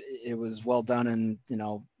was, it was well done, and, you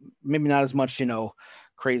know, maybe not as much, you know,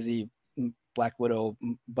 crazy Black Widow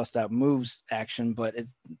bust out moves action, but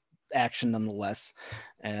it's action nonetheless.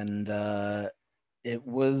 And it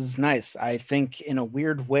was nice. I think in a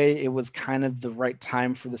weird way, it was kind of the right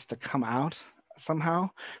time for this to come out somehow,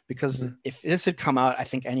 because if this had come out, I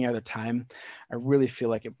think any other time, I really feel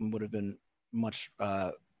like it would have been much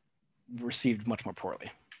received much more poorly.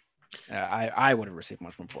 I would have received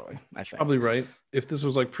much more poorly, I think. Probably right. If this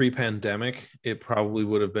was like pre-pandemic, it probably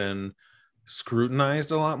would have been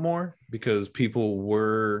scrutinized a lot more, because people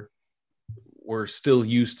were still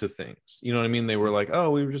used to things. You know what I mean? They were like,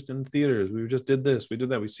 oh, we were just in theaters. We just did this. We did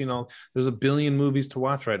that. We've seen there's a billion movies to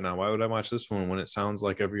watch right now. Why would I watch this one when it sounds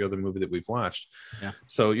like every other movie that we've watched? Yeah.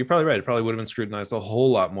 So you're probably right. It probably would have been scrutinized a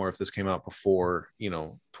whole lot more if this came out before,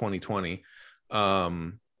 2020.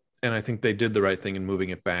 And I think they did the right thing in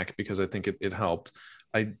moving it back, because I think it helped.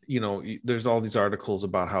 There's all these articles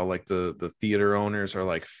about how like the theater owners are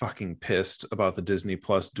like fucking pissed about the Disney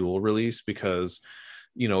Plus dual release, because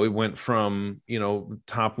it went from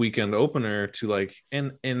top weekend opener to like,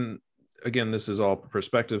 and again, this is all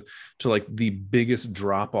perspective, to like the biggest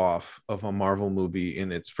drop off of a Marvel movie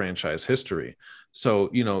in its franchise history. So,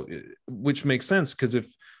 which makes sense, because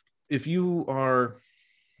if you're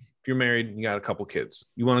married, you got a couple kids,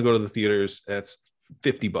 you want to go to the theaters, that's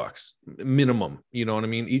 $50 minimum. You know what I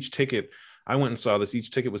mean? Each ticket, I went and saw this,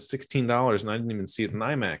 each ticket was $16, and I didn't even see it in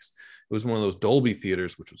IMAX. It was one of those Dolby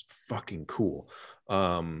theaters, which was fucking cool.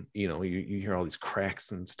 You hear all these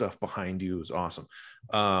cracks and stuff behind you. It was awesome.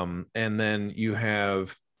 And then you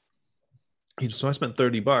have, so I spent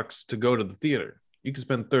 $30 to go to the theater. You can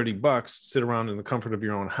spend $30, sit around in the comfort of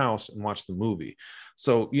your own house and watch the movie.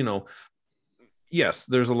 So, yes,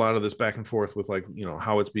 there's a lot of this back and forth with like,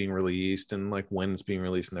 how it's being released and like when it's being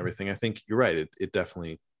released and everything. I think you're right. It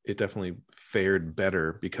definitely fared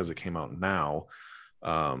better because it came out now.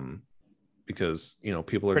 Because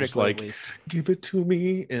people are just like, give it to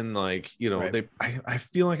me, and like right. I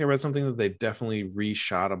feel like I read something that they definitely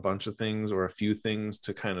reshot a bunch of things or a few things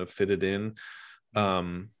to kind of fit it in.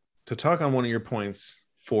 To talk on one of your points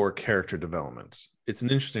for character development, it's an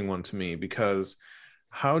interesting one to me, because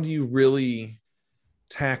how do you really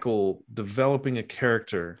tackle developing a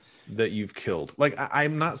character that you've killed? Like,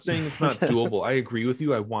 I'm not saying it's not doable. I agree with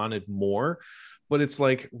you. I wanted more, but it's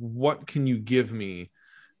like, what can you give me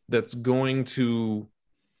that's going to,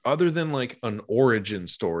 other than like an origin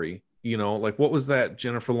story, like what was that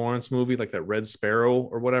Jennifer Lawrence movie, like that Red Sparrow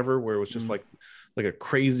or whatever, where it was just like a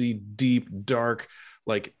crazy, deep, dark,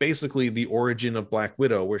 like basically the origin of Black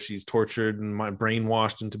Widow, where she's tortured and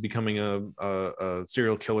brainwashed into becoming a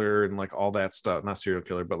serial killer and like all that stuff. Not serial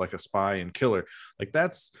killer, but like a spy and killer. Like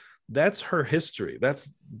that's her history.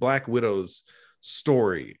 That's Black Widow's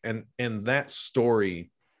story, and that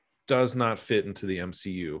story does not fit into the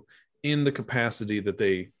MCU in the capacity that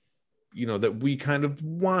they, that we kind of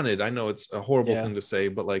wanted. I know it's a horrible thing to say,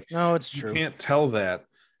 but like, no, it's true. You can't tell that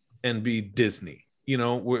and be Disney.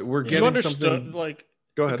 We're getting something. Like,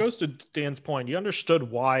 go ahead. It goes to Dan's point. You understood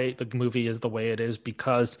why the movie is the way it is,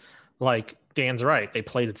 because like Dan's right. They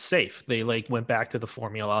played it safe. They like went back to the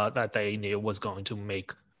formula that they knew was going to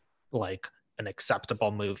make like an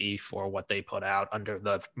acceptable movie for what they put out under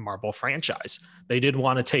the Marvel franchise. They didn't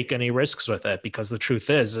want to take any risks with it, because the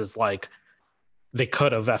truth is like they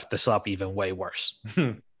could have effed this up even way worse.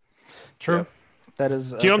 True. Yep. That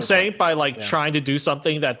is, do you know what I'm saying? By like trying to do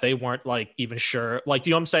something that they weren't like even sure. Like, do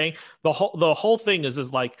you know what I'm saying? The whole thing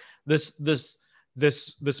is like this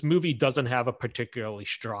movie doesn't have a particularly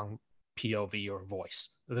strong POV or voice.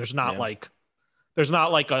 There's not like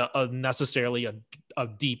a necessarily a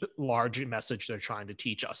deep, large message they're trying to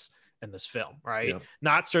teach us in this film, right? Yeah.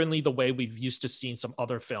 Not certainly the way we've used to seeing some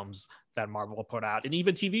other films that Marvel put out, and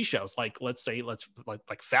even TV shows. Like, let's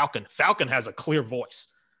Falcon. Falcon has a clear voice.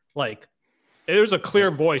 Like, there's a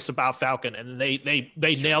clear voice about Falcon, and they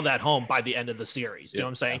nail that home by the end of the series. Do you know what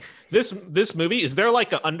I'm saying? This movie, is there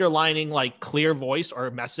like an underlining like clear voice or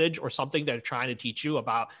a message or something they're trying to teach you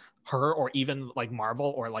about her, or even like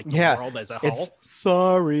Marvel or like the world as a whole?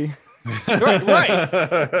 Sorry.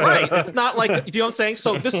 right. It's not like, you know what I'm saying?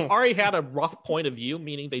 So this already had a rough point of view,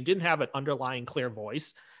 meaning they didn't have an underlying clear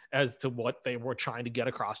voice as to what they were trying to get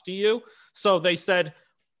across to you. So they said,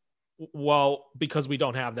 well, because we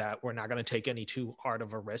don't have that, we're not going to take any too hard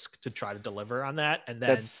of a risk to try to deliver on that. And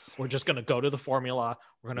then we're just going to go to the formula.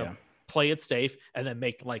 We're going to play it safe, and then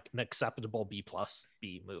make like an acceptable B+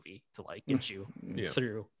 movie to like get you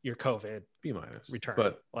through your COVID B- return.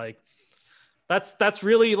 But like, that's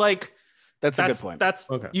really like, that's a good point.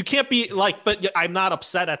 That's okay. You can't be like, but I'm not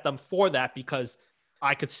upset at them for that, because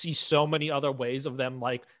I could see so many other ways of them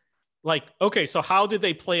like, okay, so how did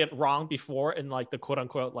they play it wrong before in like the quote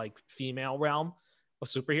unquote like female realm of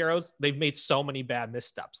superheroes? They've made so many bad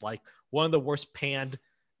missteps. Like, one of the worst panned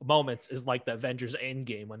moments is like the Avengers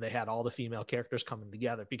Endgame, when they had all the female characters coming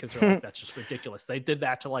together, because they're like, that's just ridiculous. They did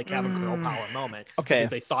that to like have a girl power moment, because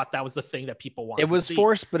they thought that was the thing that people wanted. It was to see.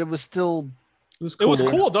 Forced, but it was still. It was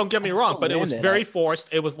cool. Don't get me wrong, but it was very forced.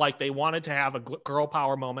 It was like they wanted to have a girl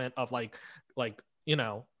power moment of like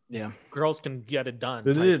girls can get it done.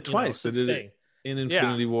 They did it twice. They did it in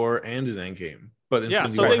Infinity War and in Endgame. But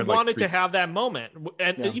Infinity War they wanted to have that moment,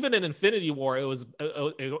 and even in Infinity War,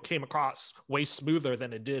 it came across way smoother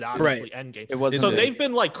than it did obviously Endgame. It was so they've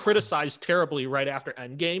been like criticized terribly right after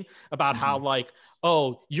Endgame about how like,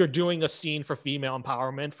 oh, you're doing a scene for female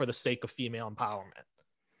empowerment for the sake of female empowerment.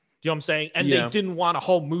 Do you know what I'm saying? And they didn't want a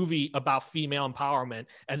whole movie about female empowerment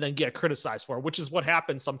and then get criticized for it, which is what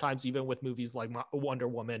happens sometimes even with movies like Wonder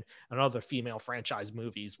Woman and other female franchise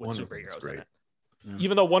movies with superheroes in it.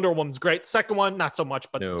 Even though Wonder Woman's great, second one not so much,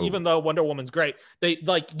 but even though Wonder Woman's great,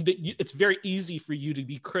 it's very easy for you to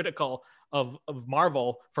be critical of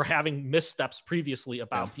Marvel for having missteps previously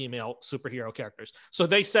about female superhero characters. So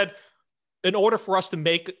they said, in order for us to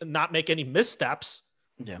not make any missteps,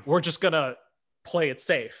 we're just gonna play it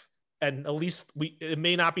safe. And at least it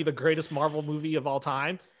may not be the greatest Marvel movie of all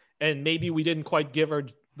time, and maybe we didn't quite give her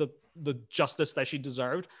the justice that she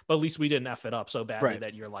deserved, but at least we didn't F it up so badly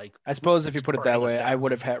that you're like, I suppose if you put it that way, I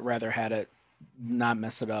would have rather had it not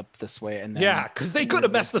mess it up this way. And then, because they could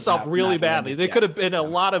have messed this up really badly. They could have been a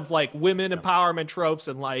lot of like women empowerment tropes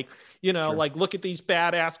and like, like look at these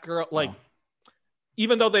badass girl, like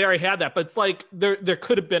even though they already had that, but it's like there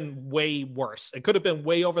could have been way worse. It could have been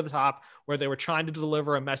way over the top where they were trying to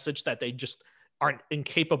deliver a message that they just aren't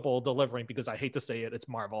incapable of delivering, because I hate to say it, it's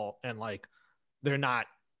Marvel, and like they're not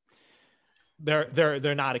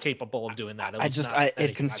capable of doing that.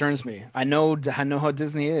 It concerns me. I know how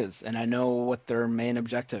Disney is, and I know what their main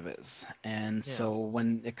objective is. And so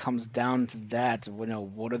when it comes down to that,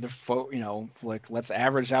 what are the like, let's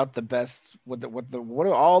average out the best, what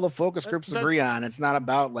do all the focus groups agree on? It's not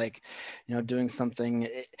about like, doing something.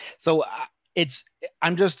 So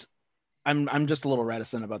I'm just a little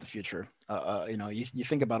reticent about the future. You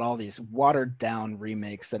think about all these watered down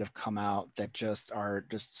remakes that have come out that just are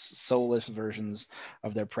just soulless versions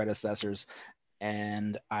of their predecessors.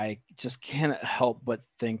 And I just can't help but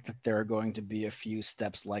think that there are going to be a few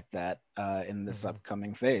steps like that in this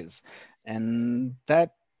upcoming phase. And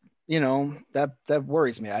that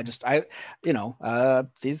worries me.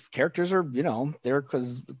 These characters are, they're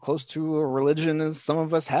close to a religion as some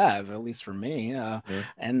of us have, at least for me.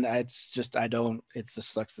 And it just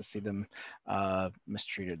sucks to see them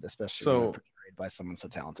mistreated, especially portrayed by someone so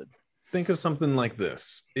talented. Think of something like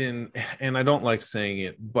this and I don't like saying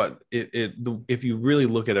it, but if you really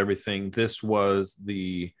look at everything, it was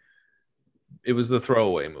the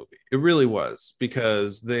throwaway movie. It really was,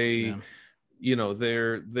 because they,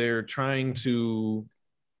 they're trying to,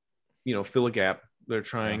 fill a gap. They're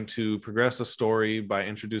trying to progress a story by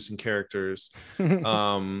introducing characters.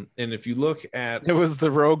 And if you look at, it was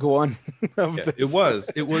the Rogue One. It's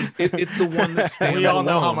the one that stands. We all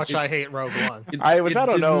know how much I hate Rogue One. I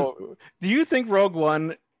don't know. Do you think Rogue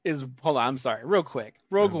One is? Hold on, I'm sorry. Real quick,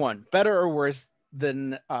 Rogue One better or worse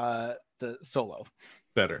than the Solo?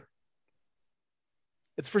 Better.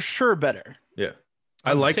 It's for sure better. Yeah.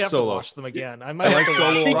 I like Solo. Watch them again. I like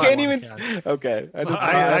Solo. He can't even. Okay.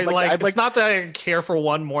 It's not that I care for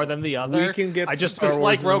one more than the other. We can get. I just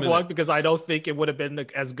dislike Rogue One because I don't think it would have been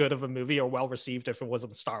as good of a movie or well received if it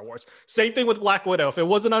wasn't Star Wars. Same thing with Black Widow. If it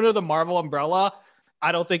wasn't under the Marvel umbrella,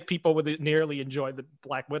 I don't think people would nearly enjoy the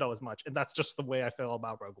Black Widow as much. And that's just the way I feel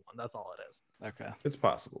about Rogue One. That's all it is. Okay. It's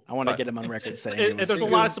possible. I want to get him on record saying there's a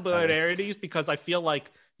lot of similarities because I feel like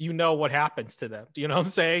what happens to them. Do you know what I'm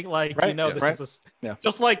saying? Like,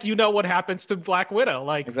 just like what happens to Black Widow.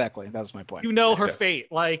 Like, exactly. That was my point. Her fate.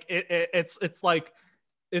 Like it's like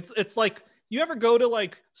you ever go to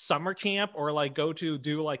like summer camp or like go to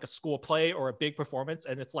do like a school play or a big performance,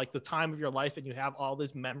 and it's like the time of your life and you have all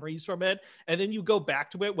these memories from it, and then you go back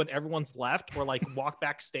to it when everyone's left, or like walk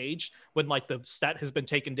backstage when like the set has been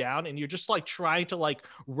taken down, and you're just like trying to like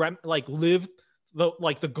live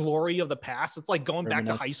the glory of the past. It's like going back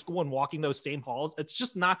to high school and walking those same halls. It's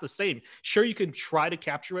just not the same. Sure, you can try to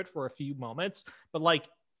capture it for a few moments, but like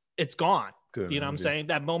it's gone. Do you know what I'm saying?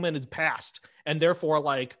 That moment is past, and therefore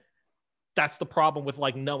like that's the problem with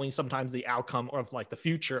like knowing sometimes the outcome of like the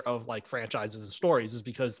future of like franchises and stories, is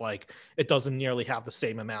because like it doesn't nearly have the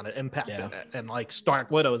same amount of impact in it. And like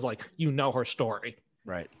Stark Widow is like, her story,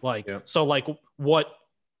 right? Like so like what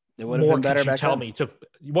more could you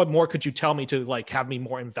tell me to like have me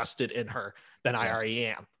more invested in her than I already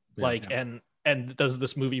am? And does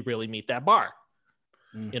this movie really meet that bar?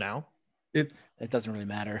 It doesn't really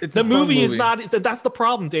matter. The movie is not. That's the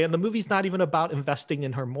problem, Dan. The movie's not even about investing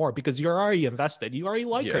in her more, because you're already invested. You already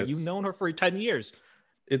like her. You've known her for 10 years.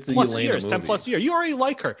 It's a 10 plus years. You already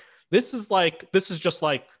like her. This is just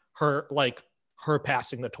like her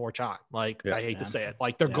passing the torch on. Like, I hate to say it.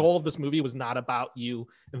 Like, the goal of this movie was not about you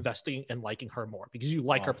investing and liking her more, because you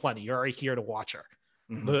like her plenty. You're already here to watch her.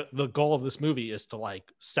 Mm-hmm. The goal of this movie is to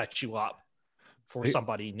like set you up for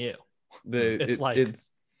somebody new.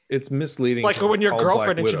 It's misleading. It's like when your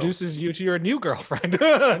girlfriend introduces you to your new girlfriend.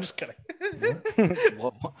 I'm just kidding.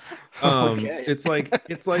 Okay. It's like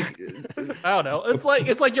I don't know. It's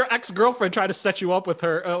like your ex-girlfriend trying to set you up with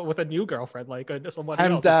her with a new girlfriend, like someone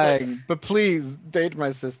else. I'm dying, but please date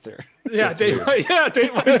my sister. Yeah, date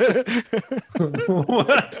my sister.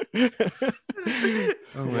 What?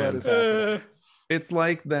 What is happening? It's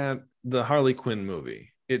like that the Harley Quinn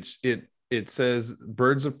movie. It says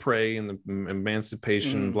Birds of Prey and the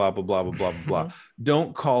emancipation, blah blah blah blah blah blah blah.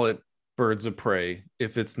 Don't call it Birds of Prey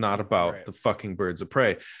if it's not about the fucking Birds of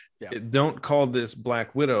Prey. Yeah. Don't call this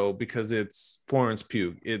Black Widow because it's Florence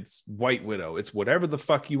Pugh. It's White Widow. It's whatever the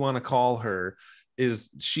fuck you want to call her.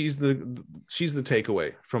 She's the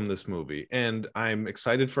takeaway from this movie, and I'm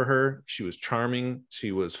excited for her. She was charming.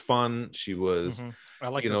 She was fun. She was, I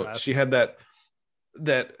like, she had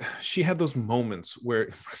she had those moments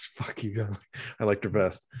where fuck you guys, I liked her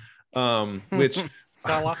best, which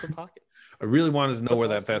got lots of pockets. I really wanted to know where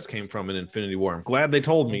that vest came from in Infinity War. I'm glad they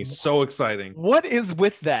told me. So exciting. What is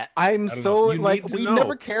with that? I'm so like, we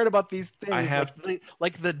never cared about these things. I have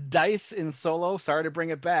like the dice in Solo. Sorry to bring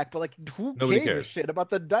it back, but like, who gave a shit about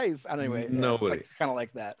the dice? Anyway, nobody. It's kind of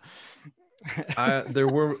like that. There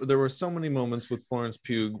were so many moments with Florence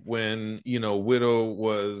Pugh when Widow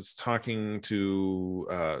was talking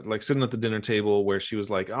to like sitting at the dinner table where she was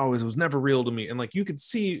like, oh, it was never real to me, and like you could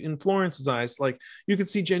see in Florence's eyes, like you could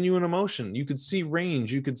see genuine emotion, you could see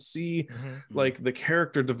range, you could see like the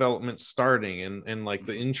character development starting and like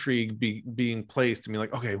the intrigue being placed to me,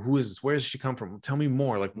 like, okay, who is this, where does she come from, tell me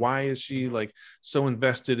more, like why is she like so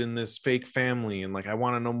invested in this fake family, and like I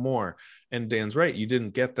want to know more. And Dan's right, you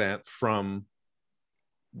didn't get that from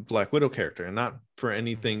Black Widow character, and not for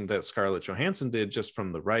anything that Scarlett Johansson did, just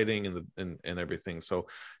from the writing and everything. So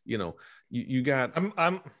you got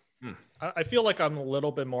I feel like I'm a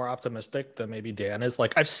little bit more optimistic than maybe Dan is.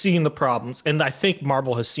 Like, I've seen the problems, and I think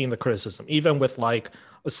Marvel has seen the criticism, even with like,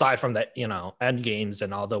 aside from that, end games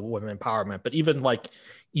and all the women empowerment, but even like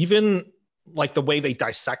the way they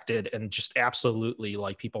dissected and just absolutely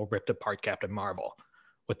like people ripped apart Captain Marvel,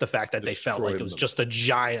 with the fact that they felt like it was just a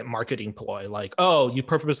giant marketing ploy. Like, oh, you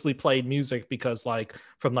purposely played music because like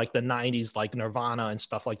from like the 90s, like Nirvana and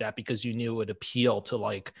stuff like that, because you knew it would appeal to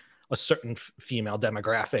like a certain female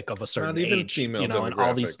demographic of a certain age, and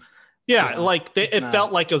all these. Yeah, it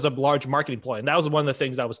felt like it was a large marketing ploy. And that was one of the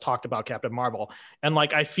things that was talked about Captain Marvel. And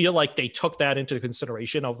like, I feel like they took that into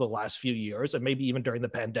consideration over the last few years. And maybe even during the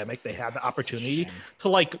pandemic, they had the opportunity to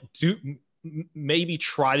like maybe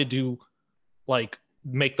try to do like,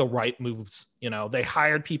 make the right moves. They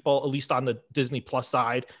hired people, at least on the Disney Plus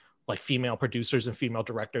side, like female producers and female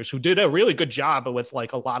directors who did a really good job with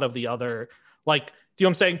like a lot of the other, like, do you know what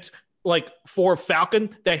I'm saying? Like for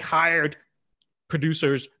Falcon, they hired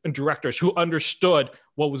producers and directors who understood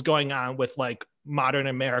what was going on with like modern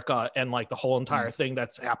America and like the whole entire thing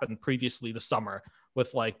that's happened previously this summer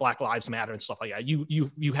with like Black Lives Matter and stuff like that.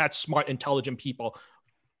 You had smart, intelligent people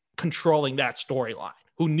controlling that storyline,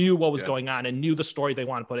 who knew what was going on and knew the story they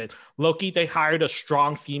wanted to put in. Loki, they hired a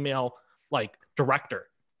strong female like director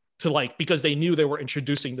to like, because they knew they were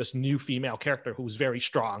introducing this new female character who was very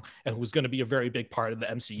strong and who was going to be a very big part of the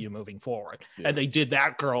MCU moving forward. And they did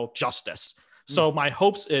that girl justice. So my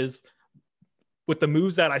hopes is with the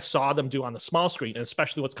moves that I saw them do on the small screen, and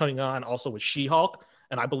especially what's coming on also with She-Hulk,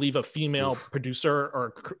 and I believe a female producer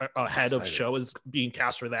or a head of show is being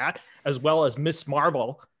cast for that, as well as Miss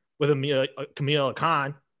Marvel with Kamala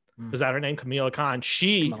Khan. Is that her name? Kamala Khan.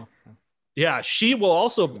 She will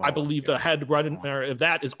also, I believe the head runner of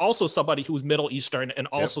that is also somebody who's Middle Eastern and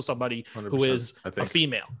also somebody who is a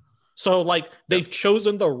female. So like they've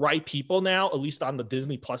chosen the right people now, at least on the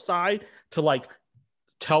Disney Plus side, to like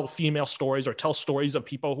tell female stories or tell stories of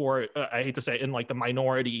people who are, I hate to say, in like the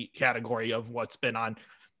minority category of what's been on,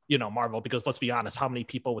 Marvel, because let's be honest, how many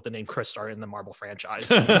people with the name Chris are in the Marvel franchise?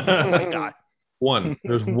 One.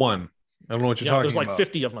 There's one. I don't know what you're talking about. There's like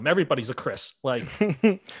 50 of them. Everybody's a Chris. Like,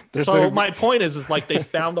 so my point is like they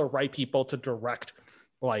found the right people to direct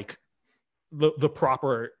like the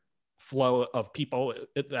proper flow of people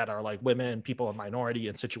that are like women, people of minority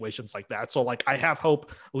in situations like that. So like I have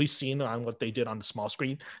hope, at least seeing on what they did on the small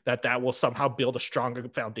screen, that will somehow build a stronger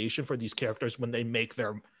foundation for these characters when they make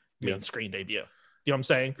their main screen debut. You know what I'm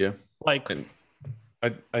saying? Yeah. Like, and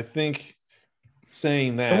I think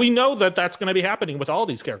saying that, and we know that that's going to be happening with all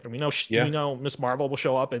these characters. We know Miss Marvel will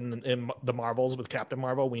show up in the Marvels with Captain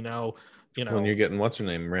Marvel. We know, when you're getting what's her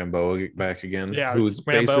name, Rambo back again. Yeah, who's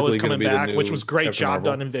Rambo basically is coming back, which was great Captain job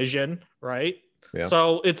Marvel. done in Vision, right? Yeah.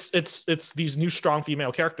 So it's these new strong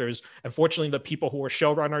female characters. Unfortunately, the people who were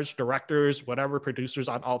showrunners, directors, whatever, producers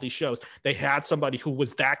on all these shows, they had somebody who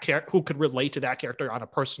was who could relate to that character on a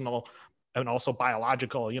personal and also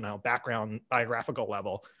biological, background, biographical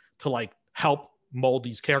level to like help mold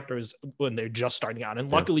these characters when they're just starting out.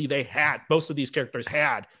 And luckily most of these characters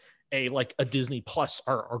had a Disney Plus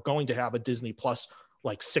or going to have a Disney Plus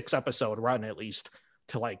like 6-episode run at least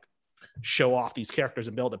to like show off these characters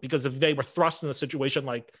and build it. Because if they were thrust in a situation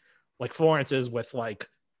like like Florence is with like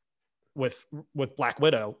with Black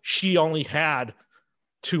Widow. She only had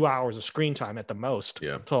 2 hours of screen time at the most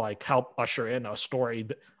to like help usher in a story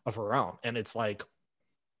of her own. And it's like,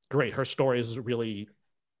 great. Her story is really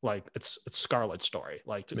like, it's Scarlett's story,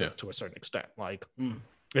 like to a certain extent. Like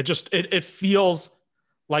it feels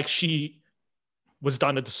like she was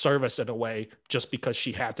done a disservice in a way just because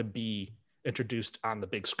she had to be introduced on the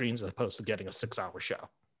big screens as opposed to getting a 6-hour show.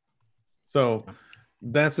 So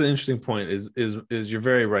that's an interesting point is you're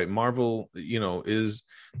very right. Marvel,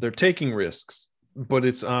 they're taking risks, but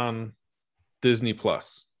it's on Disney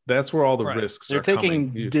Plus. That's where all the risks they're are taking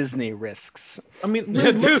coming. Disney risks. I mean,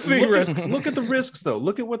 Disney risks. Look at the risks, though.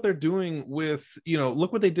 Look at what they're doing with,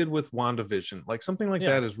 look what they did with WandaVision. Like something like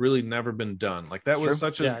that has really never been done. Like that was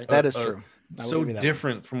such that is true. So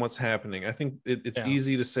different from what's happening. I think it's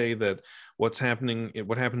easy to say that what happened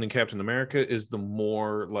in Captain America is the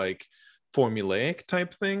more like formulaic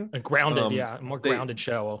type thing, a grounded more grounded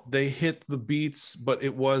show. They hit the beats, but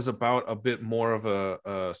it was about a bit more of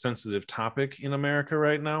a sensitive topic in America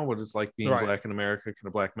right now, what it's like being black in America. Can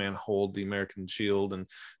a black man hold the American shield and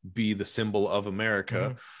be the symbol of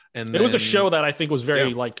America? And it was a show that I think was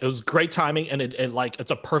very like, it was great timing, and it like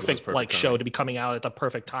it's a perfect like show to be coming out at the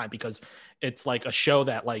perfect time, because it's like a show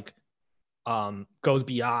that like goes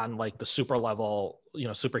beyond like the super level,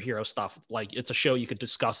 superhero stuff. Like it's a show you could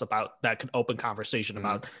discuss about, that could open conversation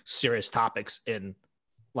about serious topics in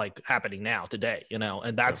like happening now today,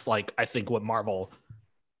 and that's like, I think what Marvel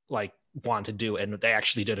like wanted to do, and they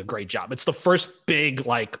actually did a great job. It's the first big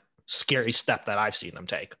like scary step that I've seen them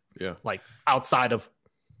take, like outside of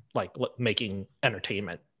like making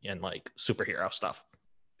entertainment and like superhero stuff.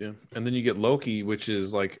 Yeah. And then you get Loki, which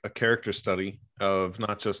is like a character study of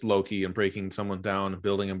not just Loki and breaking someone down and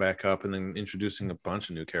building him back up and then introducing a bunch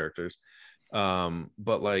of new characters.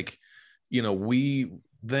 But like, we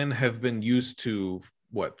then have been used to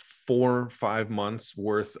 4 or 5 months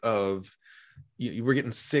worth of, we're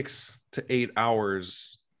getting 6 to 8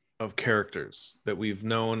 hours of characters that we've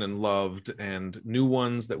known and loved, and new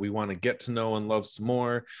ones that we want to get to know and love some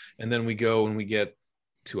more. And then we go and we get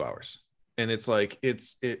 2 hours. And it's like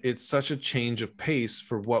it's such a change of pace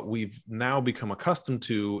for what we've now become accustomed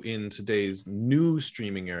to in today's new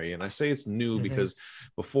streaming area. And I say it's new because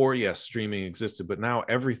before, yes, streaming existed, but now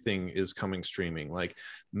everything is coming streaming. Like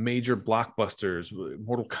major blockbusters,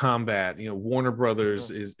 Mortal Kombat, Warner Brothers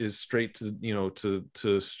is straight to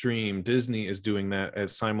to stream. Disney is doing that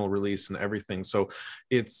as simul release and everything. So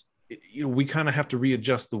it's, we kind of have to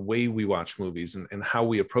readjust the way we watch movies and how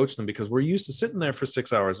we approach them, because we're used to sitting there for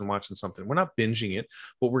 6 hours and watching something. We're not binging it,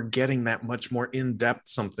 but we're getting that much more in-depth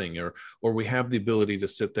something, or we have the ability to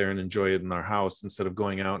sit there and enjoy it in our house instead of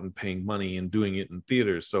going out and paying money and doing it in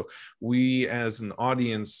theaters. So we as an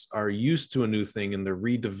audience are used to a new thing, and they're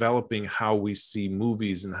redeveloping how we see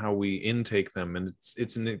movies and how we intake them. And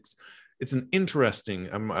it's an interesting,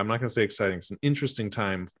 I'm not going to say exciting, it's an interesting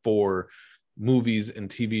time for movies and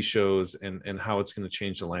TV shows and how it's going to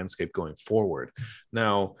change the landscape going forward.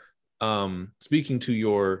 Now, speaking to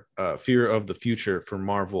your fear of the future for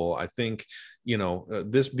Marvel, I think,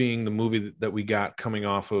 this being the movie that we got coming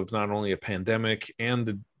off of not only a pandemic and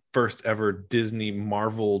the first ever Disney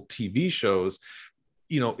Marvel TV shows,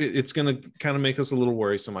 it's going to kind of make us a little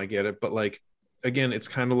worrisome. I get it. But like, again, it's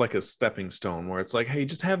kind of like a stepping stone where it's like, hey,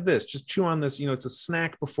 just have this, just chew on this. It's a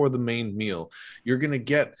snack before the main meal. You're going to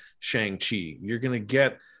get Shang-Chi. You're going to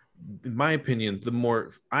get, in my opinion,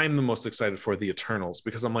 I'm the most excited for the Eternals,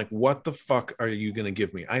 because I'm like, what the fuck are you going to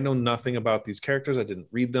give me? I know nothing about these characters. I didn't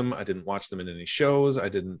read them. I didn't watch them in any shows. I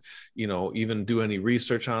didn't, even do any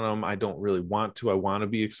research on them. I don't really want to. I want to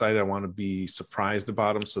be excited. I want to be surprised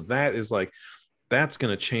about them. So that is like, that's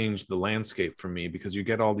going to change the landscape for me, because you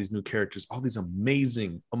get all these new characters, all these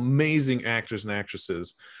amazing, amazing actors and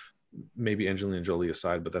actresses, maybe Angelina Jolie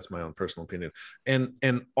aside, but that's my own personal opinion.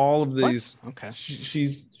 And all of these,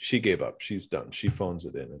 she gave up. She's done. She phones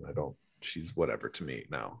it in, and she's whatever to me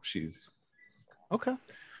now. She's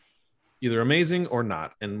either amazing or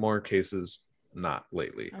not. In more cases, not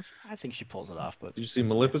lately. I think she pulls it off. But did you see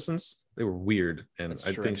Maleficents? They were weird. And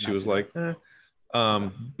I think she was like,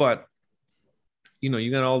 but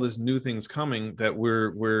you got all these new things coming that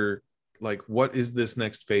we're like, what is this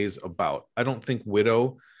next phase about? I don't think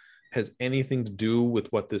Widow has anything to do with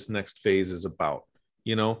what this next phase is about.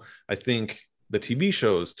 I think the TV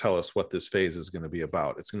shows tell us what this phase is going to be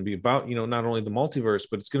about. It's going to be about, not only the multiverse,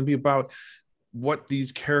 but it's going to be about what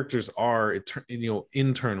these characters are,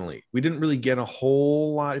 internally. We didn't really get a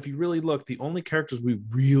whole lot. If you really look, the only characters we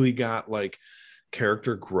really got like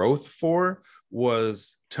character growth for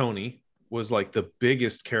was Tony, was like the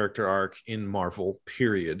biggest character arc in Marvel,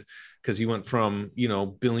 period. Because he went from,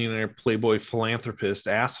 billionaire playboy philanthropist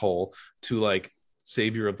asshole to like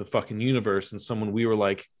savior of the fucking universe, and someone we were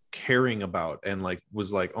like caring about, and like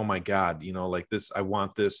was like, oh my God, like this, I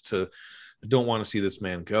want this to, I don't want to see this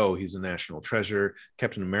man go. He's a national treasure.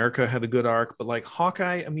 Captain America had a good arc, but like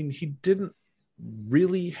Hawkeye, I mean, he didn't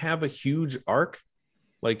really have a huge arc.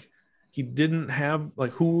 Like he didn't have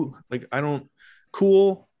like who, like, I don't,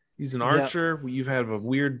 cool. He's an archer. You've had a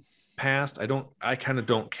weird past. I kind of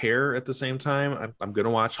don't care at the same time. I'm going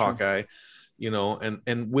to watch Hawkeye,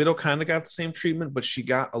 and Widow kind of got the same treatment, but she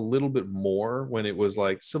got a little bit more when it was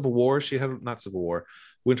like Civil War. She had, not Civil War,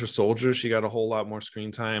 Winter Soldier. She got a whole lot more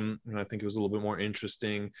screen time, and I think it was a little bit more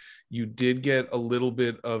interesting. You did get a little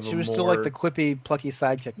bit of she was still like the quippy, plucky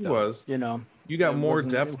sidekick, though. Was, you got more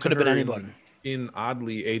depth. It could have been anyone. In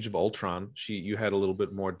oddly Age of Ultron, you had a little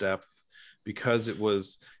bit more depth because it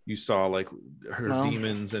was, you saw like her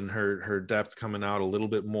demons and her depth coming out a little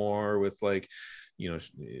bit more with like,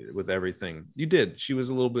 with everything you did. She was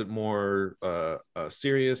a little bit more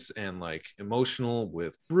serious and like emotional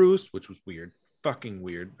with Bruce, which was weird, fucking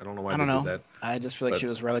weird. I don't know why they did that. I just feel like she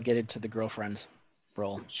was relegated to the girlfriend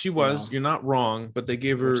role. She was, you're not wrong, but they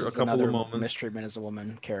gave her a couple of moments. Mistreatment as a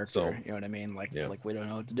woman character, so, you know what I mean? Like we don't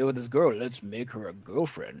know what to do with this girl. Let's make her a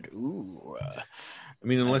girlfriend. Ooh. I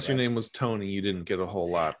mean, unless your name was Tony, you didn't get a whole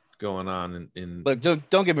lot going on in Look,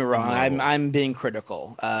 don't get me wrong. I'm being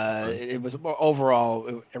critical. It was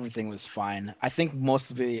overall everything was fine. I think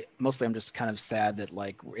mostly I'm just kind of sad that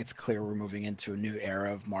like it's clear we're moving into a new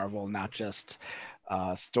era of Marvel, not just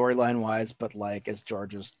storyline wise, but like as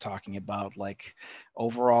George was talking about, like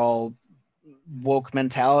overall woke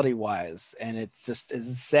mentality wise. And it's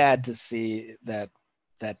sad to see that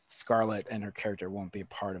Scarlet and her character won't be a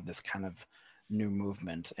part of this kind of new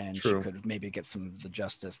movement, and she could maybe get some of the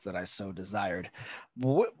justice that I so desired.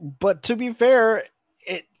 But to be fair,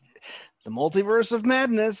 the multiverse of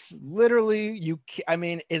madness, literally,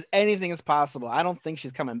 anything is possible. I don't think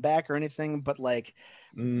she's coming back or anything, but like,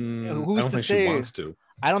 who's I don't think she wants to.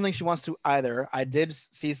 I don't think she wants to either. I did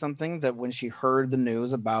see something that when she heard the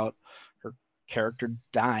news about her character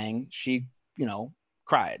dying, she,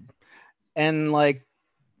 cried, and like,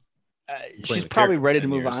 she's probably ready to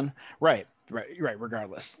move on. Right.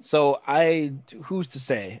 Regardless. So who's to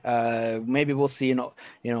say? Maybe we'll see,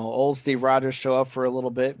 old Steve Rogers show up for a little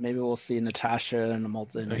bit. Maybe we'll see Natasha and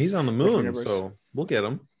the he's on the moon, so we'll get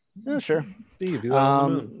him. Yeah, sure. Steve, he's on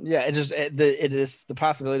the moon. Yeah, it is the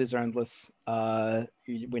possibilities are endless.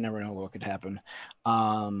 We never know what could happen.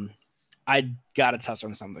 I gotta touch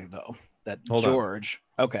on something though. George.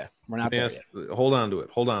 Okay, we're not there yet. Hold on to it.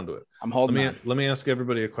 I'm holding on. Let me ask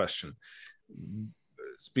everybody a question.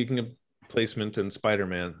 Speaking of placement and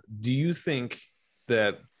Spider-Man, do you think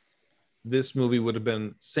that this movie would have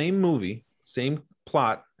been same movie, same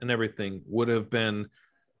plot and everything, would have been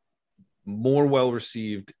more well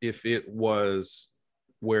received if it was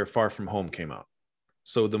where Far From Home came out?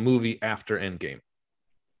 So the movie after Endgame.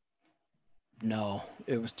 No,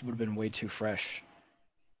 would have been way too fresh.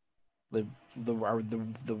 The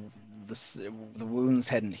wounds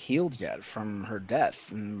hadn't healed yet from her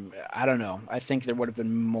death, and I don't know. I think there would have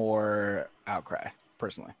been more outcry,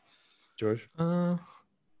 personally. George? Well,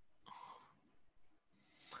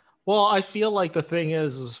 I feel like the thing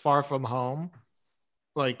is Far From Home,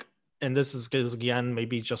 like, and this is again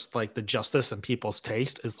maybe just like the justice and people's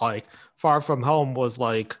taste, is like Far From Home was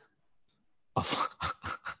like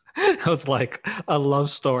it was like a love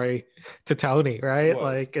story to Tony, right?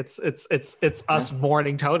 Like it's us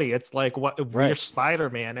mourning Tony. It's like we're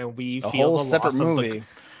Spider-Man and we feel the loss movie.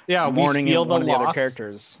 We feel the loss.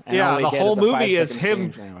 Characters. The whole movie is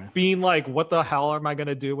him being like, "What the hell am I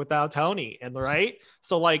gonna do without Tony?" And right,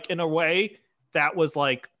 so like in a way, that was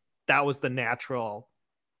the natural.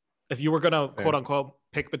 If you were gonna quote unquote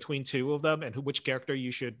pick between two of them and which character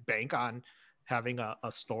you should bank on having a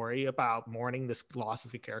story about mourning this loss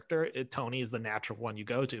of a character, Tony is the natural one you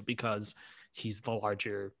go to because he's the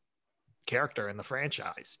larger character in the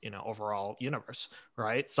franchise, overall universe,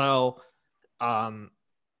 right? So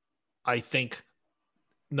I think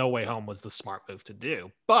No Way Home was the smart move to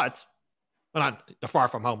do, but Far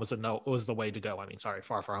From Home was the way to go.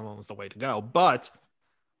 Far From Home was the way to go, but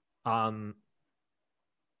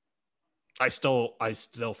I still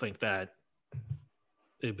think that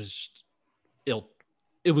it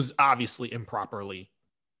was obviously improperly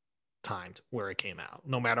timed where it came out.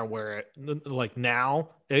 No matter where it, like now,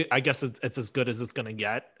 I guess it's as good as it's gonna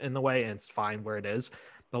get in the way, and it's fine where it is.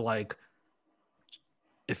 But like,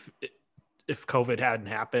 if COVID hadn't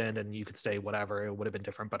happened and you could say whatever, it would have been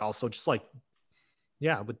different. But also just like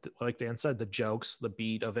Yeah, with like Dan said, the jokes, the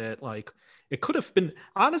beat of it, like it could have been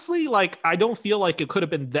honestly, like I don't feel like it could have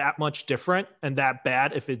been that much different and that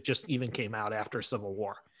bad if it just even came out after Civil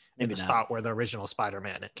War in the spot where the original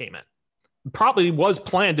Spider-Man came in. Probably was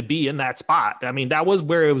planned to be in that spot. I mean, that was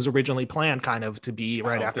where it was originally planned, kind of to be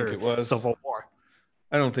right after Civil War.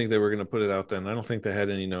 I don't think they were going to put it out then. I don't think they had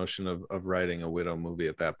any notion of writing a Widow movie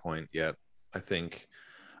at that point yet. I think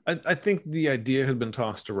the idea had been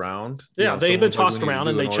tossed around. Yeah, they'd been tossed around,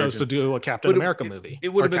 and they chose to do a Captain America movie. It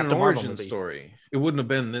would have been an origin story. It wouldn't have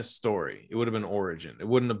been this story. It would have been origin. It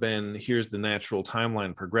wouldn't have been here's the natural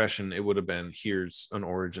timeline progression. It would have been here's an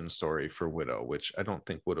origin story for Widow, which I don't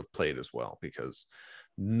think would have played as well because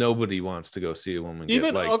nobody wants to go see a woman get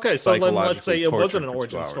so then let's say it wasn't an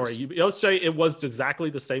origin story. Let's say it was exactly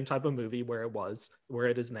the same type of movie where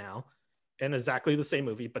it is now. And exactly the same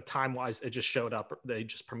movie, but time-wise, it just showed up. They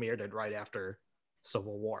just premiered it right after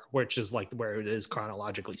Civil War, which is like where it is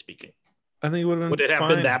chronologically speaking. I think it would have been. Would it have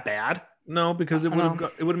been that bad? No, because it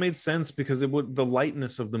would have made sense because the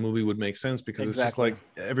lightness of the movie would make sense because it's just like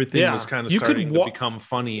everything was kind of starting to become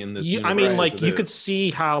funny in this. I mean, like you could see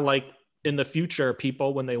how like in the future,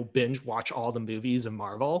 people when they binge watch all the movies in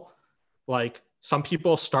Marvel, like some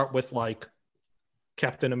people start with like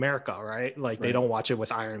Captain America, right? Like they don't watch it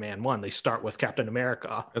with Iron Man 1. They start with Captain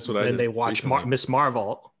America. That's what I did. Then they watch Miss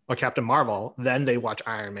Marvel or Captain Marvel. Then they watch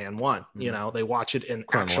Iron Man 1. You know, they watch it in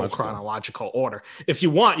actual chronological order. If you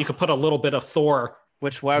want, you could put a little bit of Thor.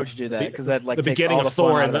 Why would you do that? Because that like the beginning of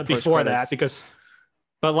Thor and before that.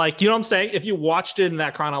 But like, you know what I'm saying? If you watched it in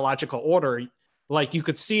that chronological order, like you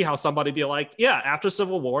could see how somebody be like, yeah, after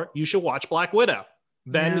Civil War, you should watch Black Widow.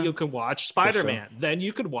 Then you could watch Spider-Man. Then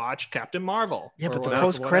you could watch Captain Marvel. Yeah, but the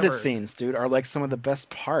post-credit scenes, dude, are like some of the best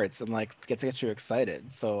parts and like get you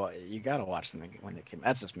excited. So you gotta watch them when they came.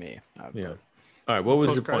 That's just me. Yeah. All right. What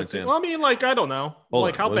was your point, Sam? Well, I mean, like I don't know.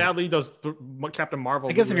 How badly does Captain Marvel?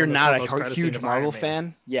 I guess if you're not a huge Marvel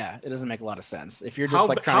fan, yeah, it doesn't make a lot of sense. If you're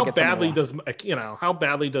just how badly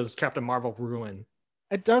does Captain Marvel ruin?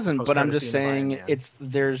 It doesn't, but I'm just saying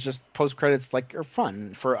there's just post credits like are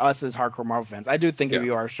fun for us as hardcore Marvel fans. I do think if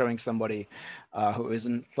you are showing somebody who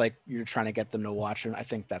isn't like you're trying to get them to watch it, I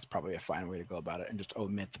think that's probably a fine way to go about it and just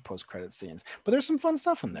omit the post credit scenes. But there's some fun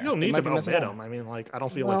stuff in there. You don't need to omit them. I mean, like I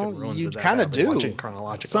don't feel like it ruins it. You kind of do.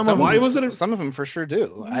 Some of them for sure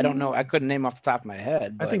do. I don't know. I couldn't name off the top of my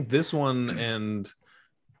head. But I think this one and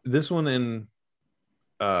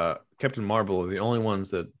Captain Marvel are the only ones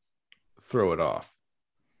that throw it off.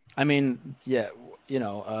 I mean, yeah,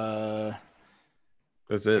 that's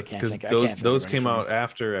it. Because those came out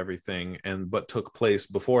after everything, but took place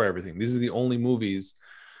before everything. These are the only movies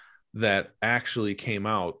that actually came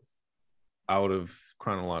out of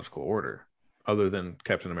chronological order, other than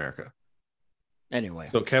Captain America. Anyway,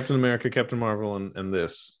 so Captain America, Captain Marvel, and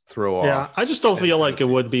this throw off. Yeah, I just don't feel like it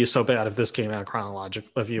would be so bad if this came out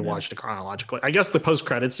chronologically. If you watched it chronologically, I guess the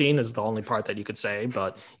post-credit scene is the only part that you could say,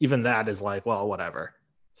 but even that is like, well, whatever.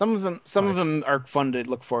 Some of them are fun to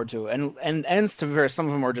look forward to, and to be fair, some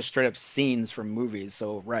of them are just straight up scenes from movies.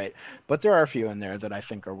 So but there are a few in there that I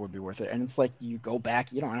think would be worth it. And it's like you go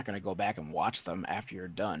back, you're not going to go back and watch them after you're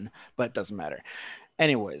done, but it doesn't matter.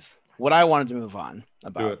 Anyways, what I wanted to move on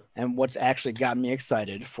about, and what's actually got me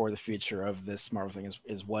excited for the future of this Marvel thing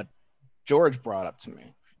is what George brought up to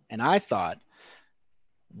me, and I thought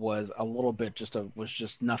was a little bit was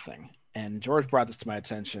just nothing. And George brought this to my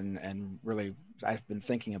attention, and really, I've been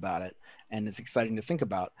thinking about it, and it's exciting to think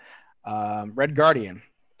about. Red Guardian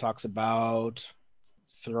talks about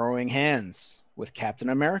throwing hands with Captain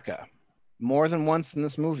America more than once in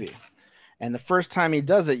this movie. And the first time he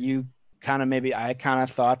does it, I kind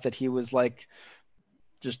of thought that he was like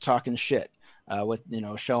just talking shit with,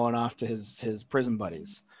 showing off to his prison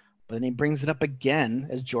buddies. But then he brings it up again,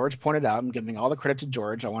 as George pointed out. I'm giving all the credit to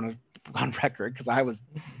George. I want to on record because I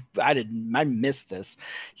missed this.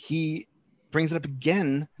 He brings it up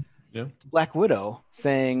again to Black Widow,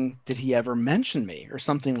 saying, "Did he ever mention me?" or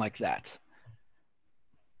something like that.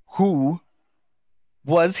 Who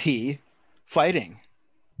was he fighting?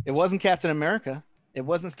 It wasn't Captain America. It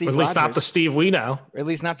wasn't Steve. Or at least not the Steve we know. Or at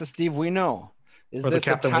least not the Steve we know. Or the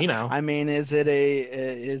Captain we know. I mean, is it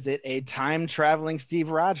a time traveling Steve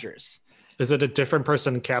Rogers? Is it a different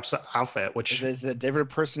person in Cap's outfit? Is it a different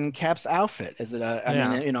person in Cap's outfit? Is it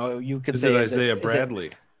I mean, you could is say it Isaiah Bradley?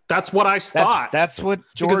 That's what I thought. That's what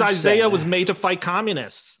George because Isaiah said. was made to fight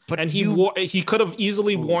communists, and he could have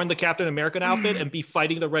easily worn the Captain American outfit and be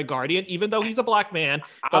fighting the Red Guardian, even though he's a black man,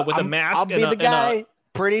 but with a mask. I'll be the guy.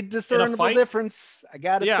 pretty discernible difference. I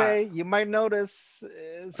gotta say, you might notice.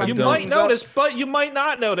 You might notice, but you might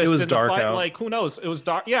not notice. It was dark out. Like, who knows? It was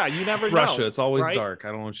dark. Yeah, you never know. Russia. It's always dark. I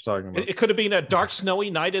don't know what you're talking about. It could have been a dark, snowy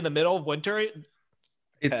night in the middle of winter.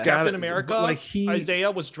 It's Captain America.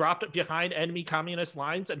 Isaiah was dropped behind enemy communist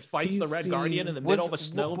lines and fights the Red Guardian in the middle of a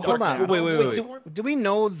snow. Hold on. Wait. Do we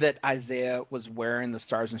know that Isaiah was wearing the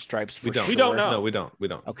Stars and Stripes? We don't know. No, we don't.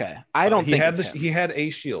 Okay, I don't think he had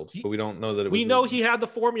a shield, but we don't know that it was. We know he had the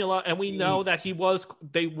formula, and we know that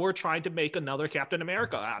they were trying to make another Captain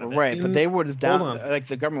America out of it. Right, but they would have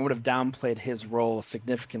the government would have downplayed his role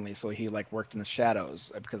significantly, so he worked in the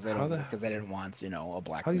shadows because they didn't want a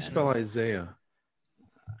black. How do you spell Isaiah?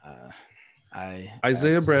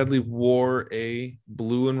 Isaiah Bradley wore a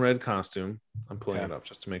blue and red costume. I'm pulling it up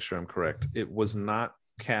just to make sure I'm correct. It was not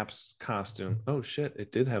Cap's costume. Oh shit,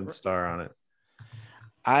 it did have the star on it.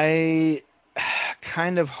 I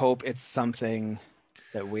kind of hope it's something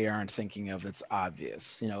that we aren't thinking of that's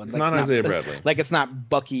obvious. It's not Isaiah Bradley. Like it's not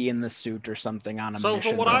Bucky in the suit or something on a mission. So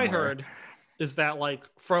from what I heard is that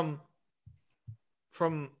from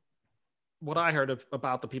what I heard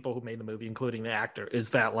about the people who made the movie, including the actor, is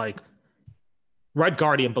that Red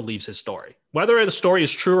Guardian believes his story. Whether the story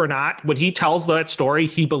is true or not, when he tells that story,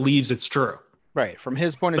 he believes it's true. Right. From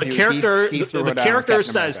his point of view, the character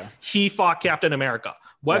says he fought Captain America.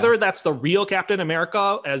 Whether that's the real Captain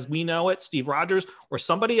America, as we know it, Steve Rogers, or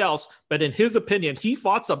somebody else, but in his opinion, he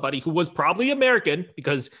fought somebody who was probably American,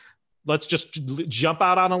 because let's just jump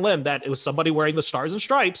out on a limb that it was somebody wearing the Stars and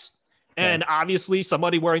Stripes. And obviously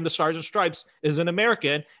somebody wearing the Stars and Stripes is an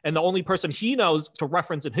American. And the only person he knows to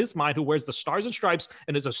reference in his mind who wears the Stars and Stripes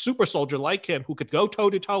and is a super soldier like him who could go toe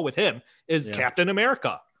to toe with him is Captain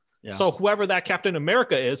America. Yeah. So whoever that Captain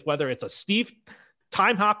America is, whether it's a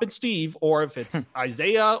time hopping Steve, or if it's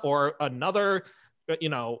Isaiah or another,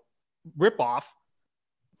 ripoff,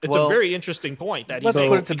 it's a very interesting point that let's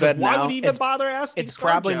put it to bed why now. would he even bother asking? It's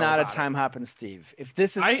probably not a time hopping Steve. If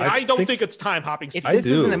this is, I don't think it's time hopping Steve. If this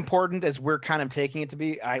isn't important as we're kind of taking it to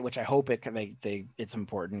be, which I hope it's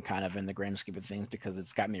important kind of in the grand scheme of things, because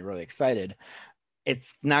it's got me really excited.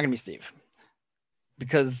 It's not gonna be Steve,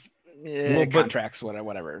 because contracts,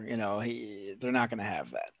 whatever. They're not gonna have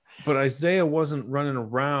that. But Isaiah wasn't running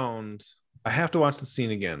around. I have to watch the scene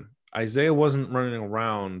again. Isaiah wasn't running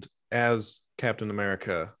around as Captain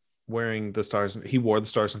America wearing the stars. He wore the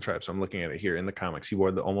Stars and Stripes. I'm looking at it here in the comics. He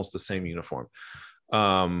wore almost the same uniform.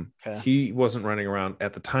 He wasn't running around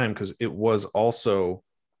at the time, because it was also,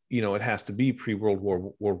 it has to be pre-World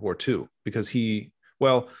War II, because I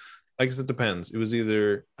guess it depends. It was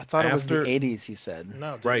either I thought it was the 80s. He said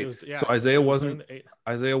no, dude, right. So Isaiah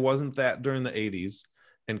wasn't that during the 80s,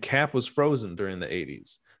 and Cap was frozen during the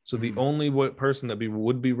 80s. So the only person that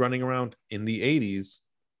would be running around in the 80s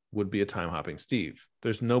would be a time hopping Steve.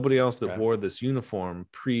 There's nobody else that wore this uniform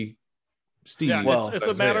pre-Steve. Yeah, it's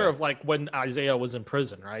a matter of when Isaiah was in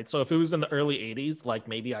prison, right? So if it was in the early 80s,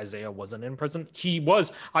 maybe Isaiah wasn't in prison.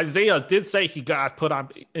 Isaiah did say he got put on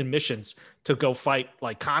in missions to go fight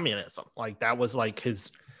communism. That was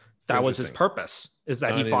his purpose, is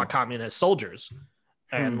that he fought communist soldiers.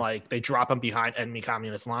 And they drop him behind enemy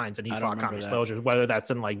communist lines, and he fought communist soldiers, whether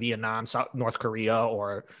that's in Vietnam, North Korea,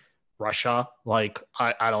 or Russia. I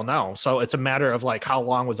don't know. So it's a matter of how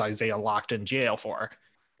long was Isaiah locked in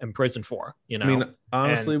prison for? I mean,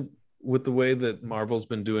 honestly, with the way that Marvel's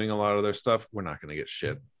been doing a lot of their stuff, we're not going to get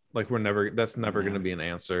shit. That's never going to be an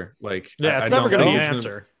answer. It's never going to be an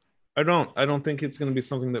answer. I don't think it's going to be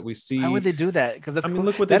something that we see. How would they do that? Because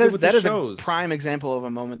look what they did with the shows. A prime example of a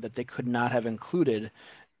moment that they could not have included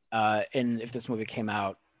if this movie came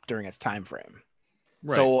out during its time frame.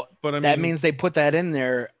 Right. So that means they put that in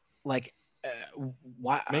there.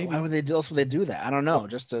 Why would they do that? I don't know.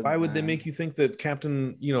 Why would they make you think that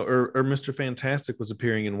Captain, or Mr. Fantastic was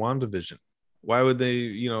appearing in WandaVision? Why would they,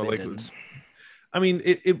 didn't. I mean,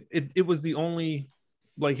 it was the only.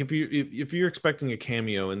 If you're expecting a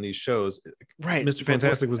cameo in these shows, right? Mr.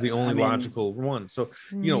 Fantastic was the only logical one. So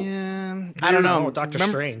I don't know. Doctor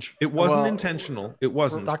Strange. It wasn't intentional. It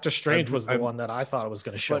wasn't. Doctor Strange was the one that I thought was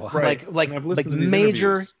going to show up. Right.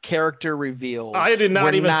 Major character reveals. I did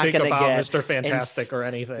not even think about Mr. Fantastic or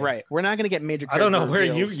anything. Right. We're not going to get major. I don't know where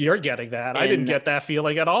you're getting that. I didn't get that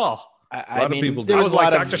feeling at all. A lot of people do. I was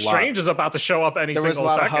Doctor Strange is about to show up any single second. There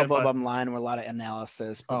was a lot of hubbub online, with a lot of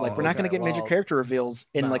analysis, but we're not going to get major character reveals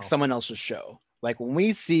in someone else's show. When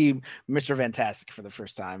we see Mr. Fantastic for the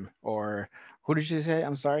first time, or who did you say?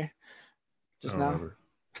 I'm sorry, just now.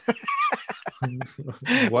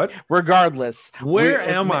 What? Regardless, where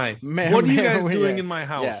am I? What are you guys doing in my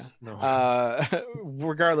house? Yeah. No.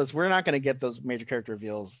 Regardless, we're not going to get those major character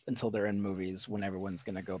reveals until they're in movies when everyone's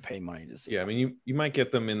going to go pay money to see. Yeah, I mean, you might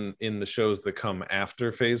get them in the shows that come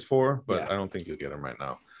after Phase 4, but I don't think you'll get them right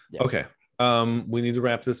now. Yeah. Okay, we need to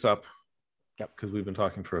wrap this up because we've been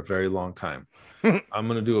talking for a very long time. I'm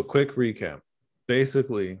going to do a quick recap.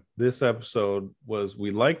 Basically, this episode was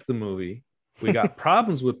we liked the movie, we got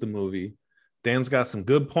problems with the movie. Dan's got some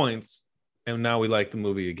good points, and now we like the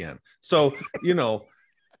movie again. So,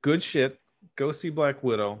 good shit. Go see Black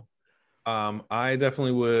Widow. I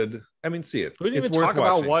definitely would. I mean, see it. We didn't even talk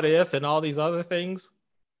about What If and all these other things.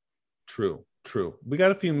 True. We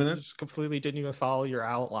got a few minutes. You just completely didn't even follow your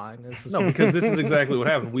outline. No, because this is exactly what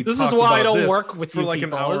happened. This is why I don't work with you like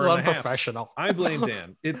people. An hour. This is unprofessional. I blame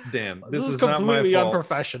Dan. It's Dan. This is completely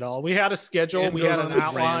unprofessional. We had a schedule, we had an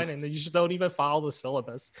outline, and you just don't even follow the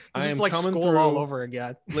syllabus. It's just like school all over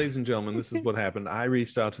again. Ladies and gentlemen, this is what happened. I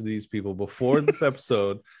reached out to these people before this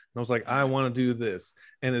episode, and I was like, I want to do this.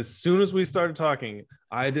 And as soon as we started talking,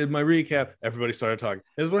 I did my recap. Everybody started talking.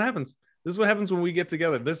 This is what happens. This is what happens when we get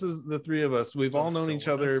together. This is the three of us. We've all known each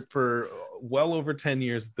other for well over 10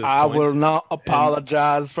 years at this point. I will not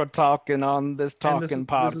apologize for talking on this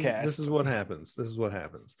podcast. This is what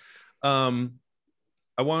happens. I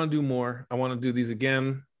want to do more. I want to do these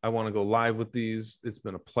again. I want to go live with these. It's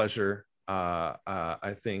been a pleasure.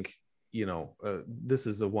 I think, this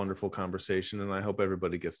is a wonderful conversation, and I hope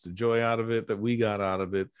everybody gets the joy out of it that we got out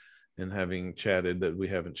of it. And having chatted that we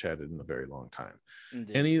haven't chatted in a very long time.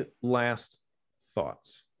 Indeed. Any last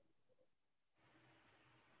thoughts?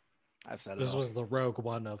 I've said this was the Rogue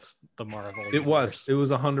One of the Marvel. It was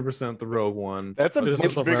 100% the Rogue One. That's a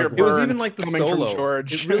bigger burn. It was even like the Solo.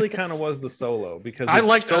 It really kind of was the Solo because I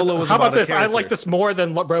like Solo. Was how about this? I like this more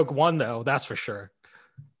than Rogue One, though. That's for sure.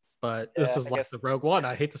 But this is like the Rogue One.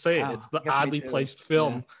 I hate to say it. It's the oddly placed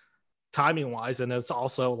film. Yeah. Timing wise, and it's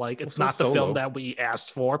also like it's not the film that we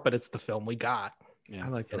asked for, but it's the film we got. Yeah, I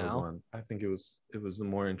like that one. I think it was the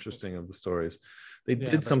more interesting of the stories. They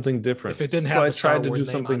did something different. If it didn't have the Star Wars to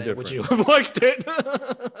do something different, would you have liked it?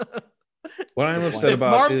 What I'm upset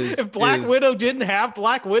about is if Black Widow didn't have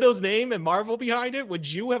Black Widow's name and Marvel behind it, would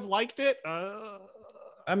you have liked it?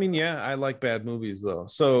 I mean, yeah, I like bad movies though.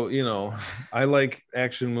 So I like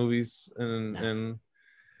action movies and.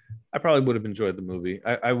 I probably would have enjoyed the movie.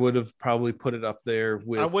 I would have probably put it up there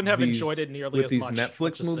with. I wouldn't have enjoyed it nearly as much with these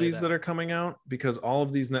Netflix movies that are coming out, because all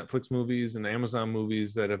of these Netflix movies and Amazon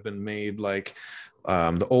movies that have been made, like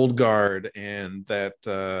The Old Guard and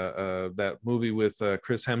that movie with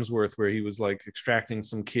Chris Hemsworth where he was like extracting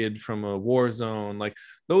some kid from a war zone, like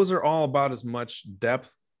those are all about as much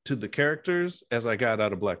depth to the characters as I got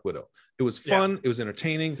out of Black Widow. It was fun. It was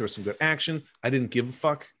entertaining. There was some good action. I didn't give a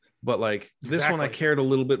fuck. But like this one, I cared a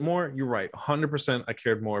little bit more. You're right. 100% I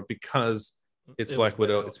cared more because it's Black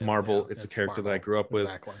Widow. It's Marvel. It's a character that I grew up with.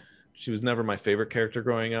 Exactly. She was never my favorite character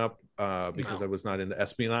growing up because I was not into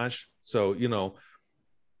espionage. So,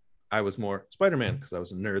 I was more Spider-Man because I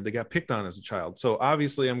was a nerd that got picked on as a child. So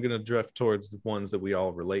obviously I'm going to drift towards the ones that we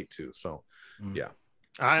all relate to. So, yeah.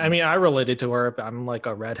 I mean, I related to her. I'm like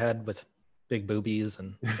a redhead with big boobies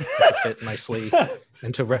and fit nicely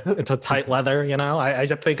into tight leather. I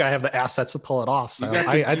think I have the assets to pull it off. So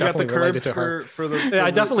I definitely related to her.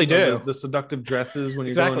 I definitely do. The seductive dresses when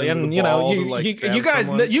you're exactly, going and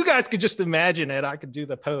you guys could just imagine it. I could do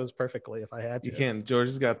the pose perfectly if I had to. You can. George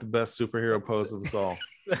has got the best superhero pose of us all.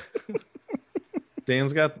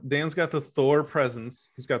 Dan's got the Thor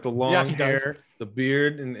presence. He's got the long hair, the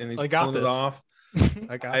beard, and he's pulling it off.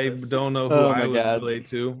 I don't know who I would relate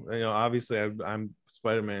to. Obviously I'm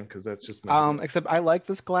Spider-Man because that's just except I like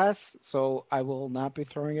this glass, so I will not be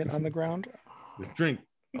throwing it on the ground. This drink,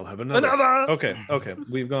 I'll have another. Okay,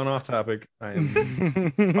 we've gone off topic. I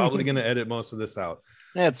am probably gonna edit most of this out.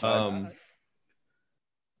 Yeah, it's fine.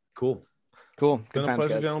 Cool. Good been times, a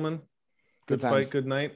pleasure, guys. gentlemen. Good fight, good night.